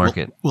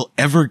government will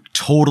ever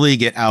totally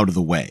get out of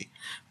the way,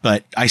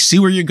 but I see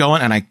where you're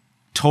going, and I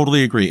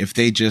totally agree. If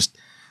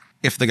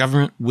the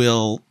government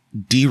will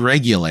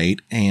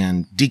deregulate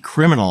and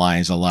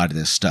decriminalize a lot of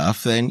this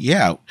stuff, then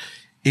yeah,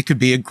 it could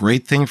be a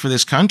great thing for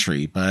this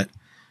country. But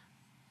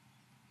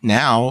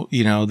now,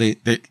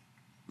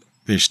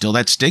 there's still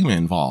that stigma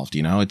involved.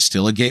 It's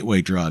still a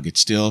gateway drug. It's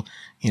still,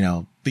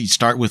 you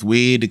start with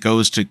weed, it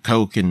goes to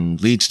coke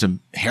and leads to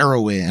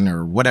heroin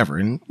or whatever.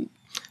 And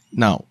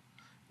no,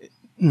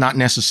 not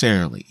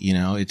necessarily.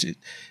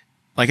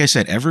 Like I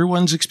said,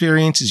 everyone's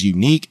experience is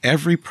unique.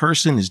 Every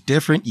person is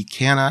different. You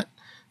cannot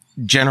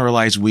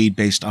generalize weed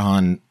based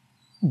on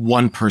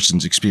one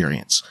person's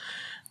experience.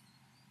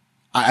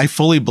 I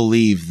fully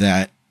believe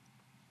that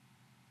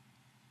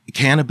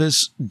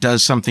cannabis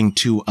does something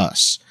to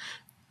us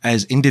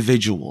as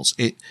individuals.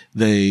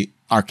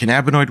 Our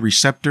cannabinoid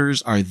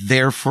receptors are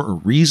there for a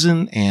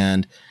reason,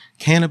 and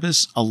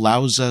cannabis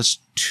allows us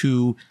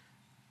to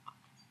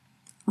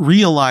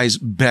realize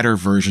better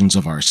versions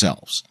of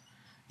ourselves.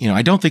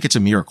 I don't think it's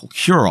a miracle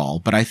cure-all,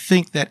 but I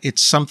think that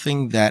it's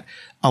something that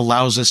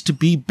allows us to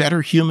be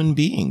better human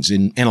beings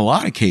in a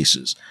lot of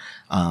cases.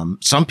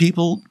 Some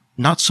people,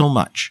 not so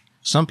much.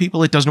 Some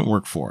people it doesn't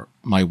work for.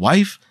 My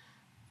wife,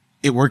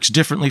 it works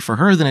differently for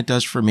her than it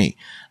does for me.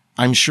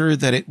 I'm sure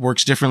that it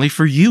works differently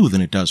for you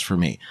than it does for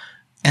me.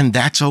 And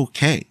that's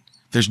okay.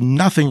 There's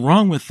nothing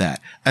wrong with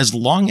that. As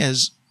long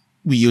as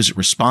we use it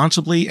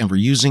responsibly and we're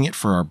using it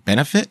for our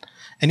benefit,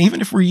 and even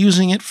if we're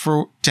using it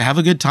to have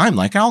a good time,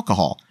 like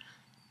alcohol.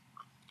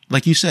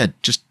 Like you said,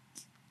 just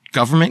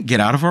government, get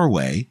out of our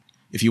way.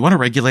 If you want to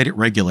regulate it,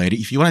 regulate it.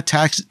 If you want to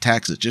tax it,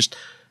 tax it. Just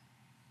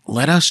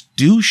let us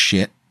do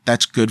shit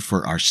that's good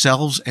for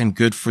ourselves and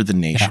good for the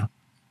nation.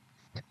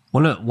 Yeah.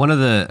 One of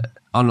the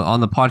on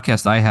the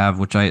podcast I have,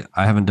 which I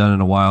haven't done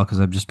in a while because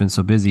I've just been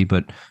so busy,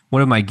 but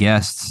one of my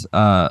guests,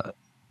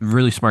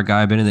 really smart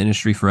guy, been in the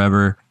industry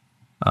forever,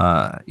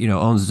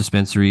 owns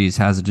dispensaries,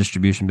 has a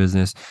distribution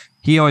business.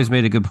 He always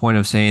made a good point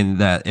of saying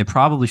that it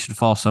probably should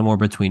fall somewhere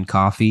between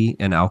coffee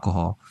and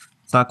alcohol.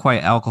 It's not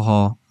quite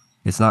alcohol,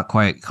 it's not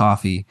quite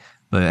coffee,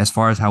 but as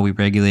far as how we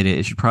regulate it,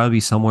 it should probably be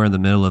somewhere in the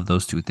middle of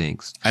those two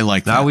things. I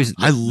like that.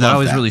 That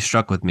always really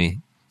struck with me.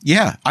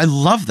 Yeah, I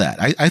love that.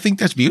 I think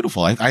that's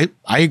beautiful. I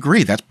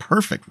agree. That's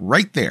perfect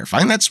right there.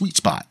 Find that sweet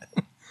spot.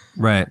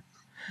 Right.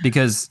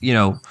 Because,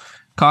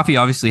 coffee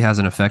obviously has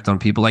an effect on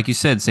people. Like you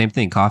said, same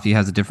thing. Coffee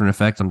has a different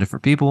effect on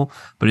different people,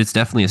 but it's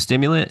definitely a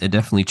stimulant. It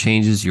definitely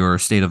changes your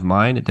state of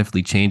mind. It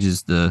definitely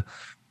changes the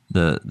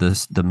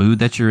mood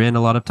that you're in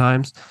a lot of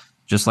times,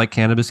 just like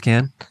cannabis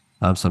can.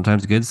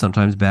 Sometimes good,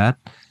 sometimes bad.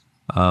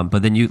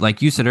 But then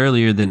like you said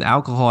earlier, then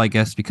alcohol, I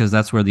guess, because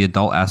that's where the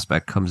adult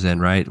aspect comes in,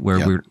 right?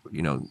 Where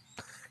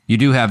you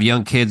do have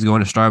young kids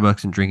going to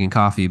Starbucks and drinking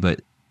coffee,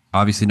 but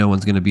obviously no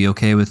one's going to be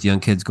okay with young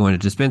kids going to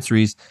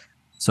dispensaries.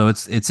 So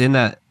it's in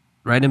that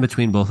right in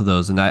between both of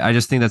those. And I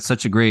just think that's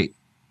such a great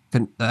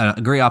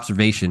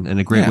observation and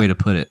a great way to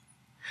put it.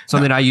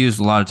 Something I use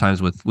a lot of times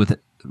with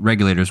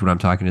regulators when I'm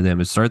talking to them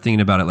is start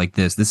thinking about it like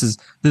this. This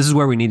is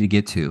where we need to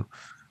get to.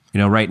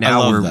 Right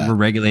now we're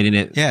regulating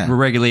it. Yeah. We're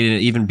regulating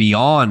it even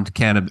beyond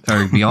cannabis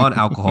or beyond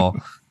alcohol.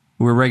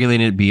 We're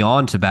regulating it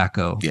beyond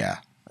tobacco. Yeah.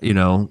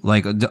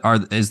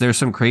 Is there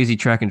some crazy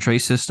track and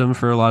trace system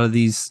for a lot of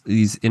these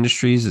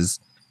industries?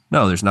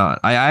 No, there's not.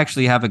 I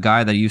actually have a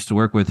guy that I used to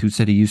work with who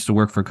said he used to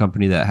work for a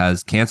company that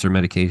has cancer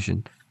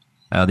medication.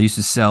 They used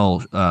to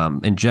sell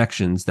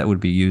injections that would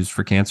be used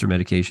for cancer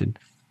medication.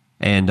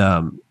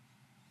 And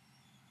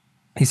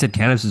he said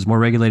cannabis is more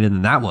regulated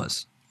than that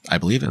was. I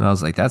believe it. And I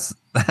was like, that's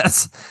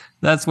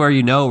where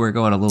we're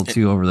going a little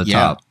too over the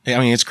top. I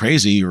mean, it's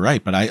crazy. You're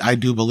right. But I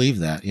do believe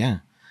that. Yeah.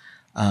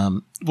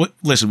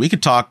 Listen, we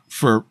could talk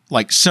for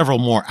like several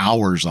more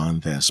hours on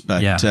this,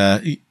 but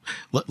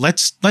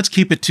let's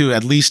keep it to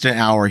at least an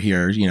hour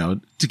here,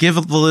 to give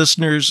the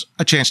listeners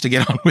a chance to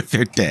get on with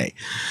their day.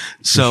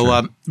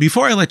 So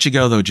before I let you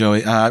go, though,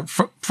 Joey,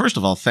 first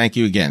of all, thank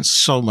you again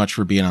so much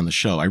for being on the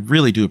show. I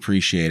really do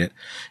appreciate it.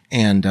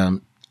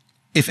 And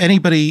if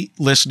anybody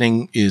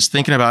listening is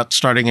thinking about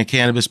starting a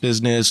cannabis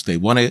business, they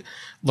want to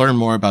learn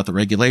more about the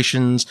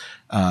regulations,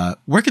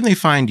 where can they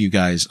find you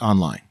guys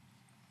online?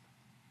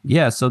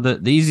 Yeah, so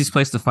the easiest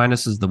place to find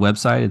us is the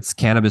website. It's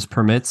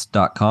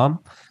cannabispermits.com.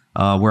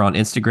 We're on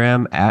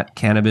Instagram at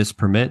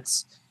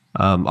cannabispermits.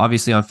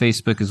 Obviously on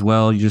Facebook as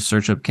well. You just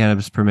search up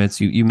Cannabis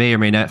Permits. You may or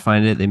may not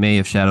find it. They may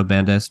have shadow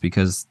banned us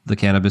because the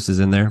cannabis is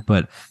in there.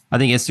 But I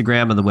think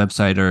Instagram and the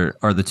website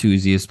are the two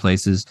easiest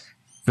places.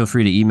 Feel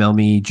free to email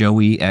me,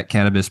 Joey at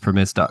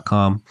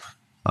cannabispermits.com.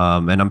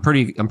 And I'm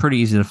pretty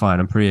easy to find.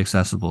 I'm pretty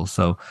accessible.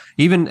 So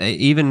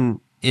even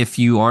if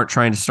you aren't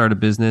trying to start a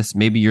business,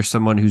 maybe you're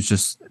someone who's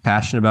just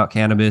passionate about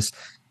cannabis,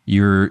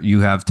 you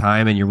have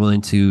time and you're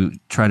willing to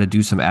try to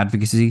do some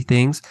advocacy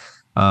things,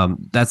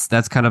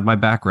 That's kind of my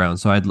background.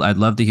 So I'd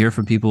love to hear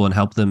from people and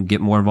help them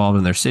get more involved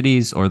in their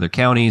cities or their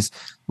counties,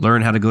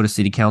 learn how to go to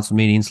city council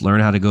meetings,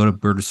 learn how to go to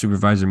board of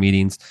supervisor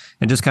meetings,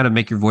 and just kind of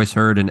make your voice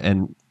heard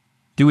and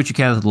do what you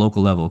can at the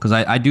local level. Because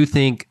I do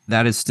think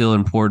that is still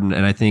important.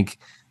 And I think,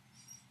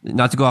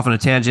 not to go off on a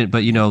tangent,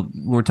 but when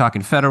we're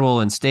talking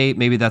federal and state,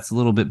 maybe that's a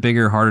little bit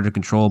bigger, harder to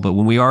control. But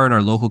when we are in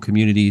our local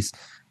communities,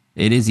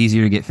 it is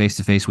easier to get face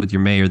to face with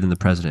your mayor than the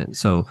president.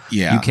 So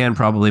you can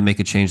probably make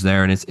a change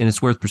there, and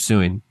it's worth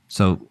pursuing.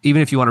 So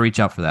even if you want to reach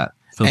out for that,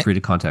 feel free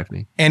to contact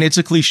me. And it's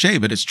a cliche,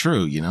 but it's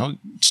true.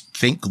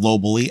 Think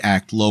globally,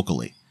 act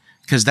locally,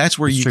 because that's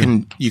where you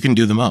can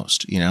do the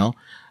most.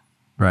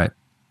 Right.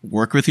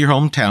 Work with your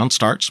hometown,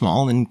 start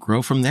small, and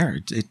grow from there.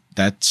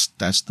 That's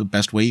the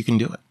best way you can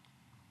do it.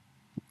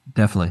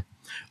 Definitely.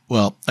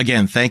 Well,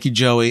 again, thank you,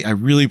 Joey. I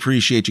really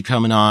appreciate you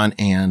coming on,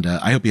 and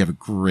I hope you have a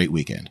great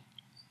weekend.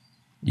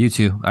 You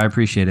too. I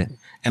appreciate it.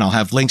 And I'll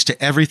have links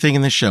to everything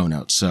in the show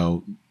notes.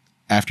 So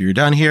after you're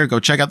done here, go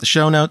check out the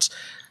show notes,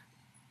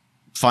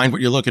 find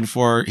what you're looking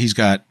for. He's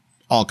got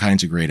all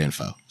kinds of great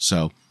info.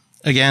 So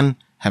again,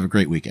 have a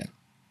great weekend.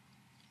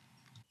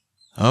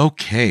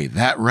 Okay,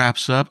 that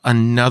wraps up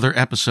another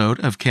episode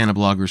of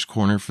Cannablogger's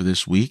Corner for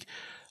this week.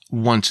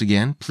 Once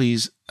again,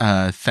 please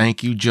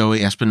thank you, Joey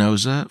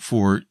Espinoza,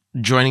 for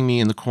joining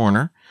me in the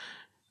corner.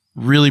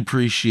 Really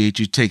appreciate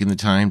you taking the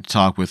time to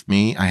talk with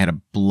me. I had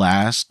a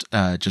blast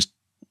just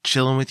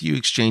chilling with you,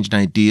 exchanging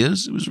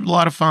ideas. It was a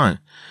lot of fun.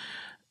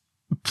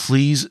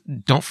 Please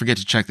don't forget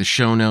to check the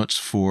show notes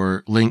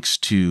for links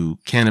to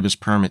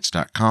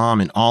cannabispermits.com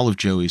and all of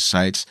Joey's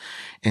sites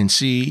and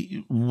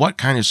see what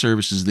kind of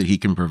services that he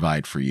can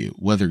provide for you.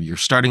 Whether you're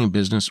starting a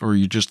business or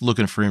you're just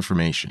looking for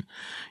information,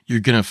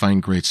 you're going to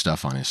find great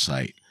stuff on his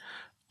site.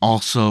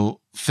 Also,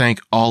 thank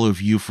all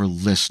of you for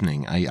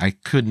listening. I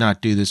could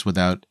not do this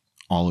without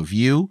all of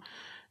you.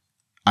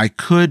 I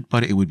could,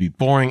 but it would be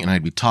boring and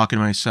I'd be talking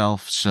to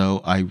myself.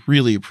 So I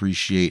really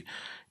appreciate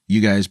you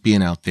guys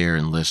being out there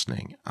and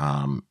listening.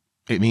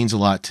 It means a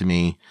lot to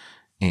me.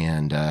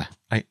 And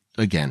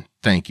again,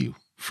 thank you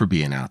for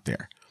being out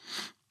there.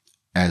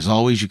 As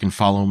always, you can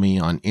follow me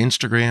on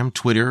Instagram,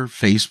 Twitter,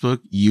 Facebook,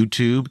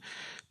 YouTube,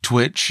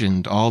 Twitch,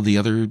 and all the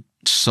other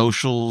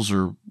socials,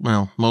 or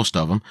most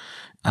of them,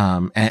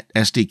 at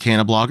SD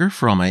Cannablogger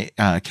for all my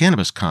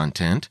cannabis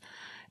content,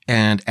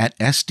 and at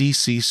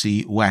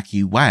SDCC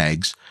Wacky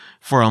Wags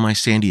for all my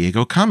San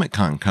Diego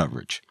Comic-Con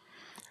coverage.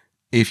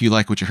 If you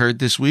like what you heard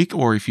this week,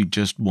 or if you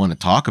just want to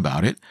talk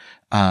about it,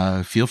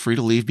 feel free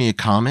to leave me a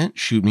comment,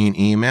 shoot me an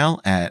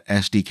email at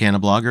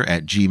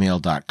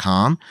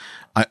sdcannablogger@gmail.com.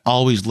 I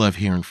always love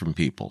hearing from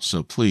people,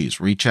 so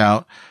please reach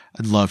out.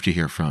 I'd love to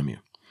hear from you.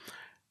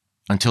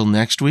 Until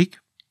next week,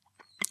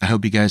 I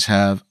hope you guys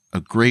have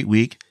a great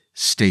week.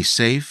 Stay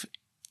safe,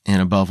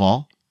 and above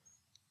all,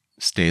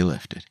 stay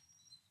lifted.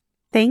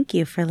 Thank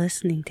you for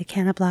listening to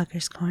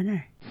Cannablogger's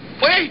Corner.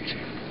 Wait!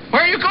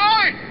 Where are you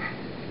going?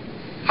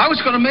 I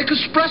was going to make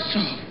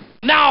espresso.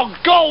 Now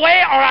go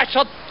away or I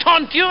shall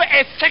taunt you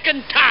a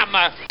second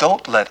time.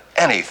 Don't let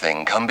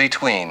anything come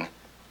between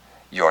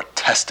your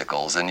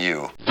testicles and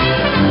you.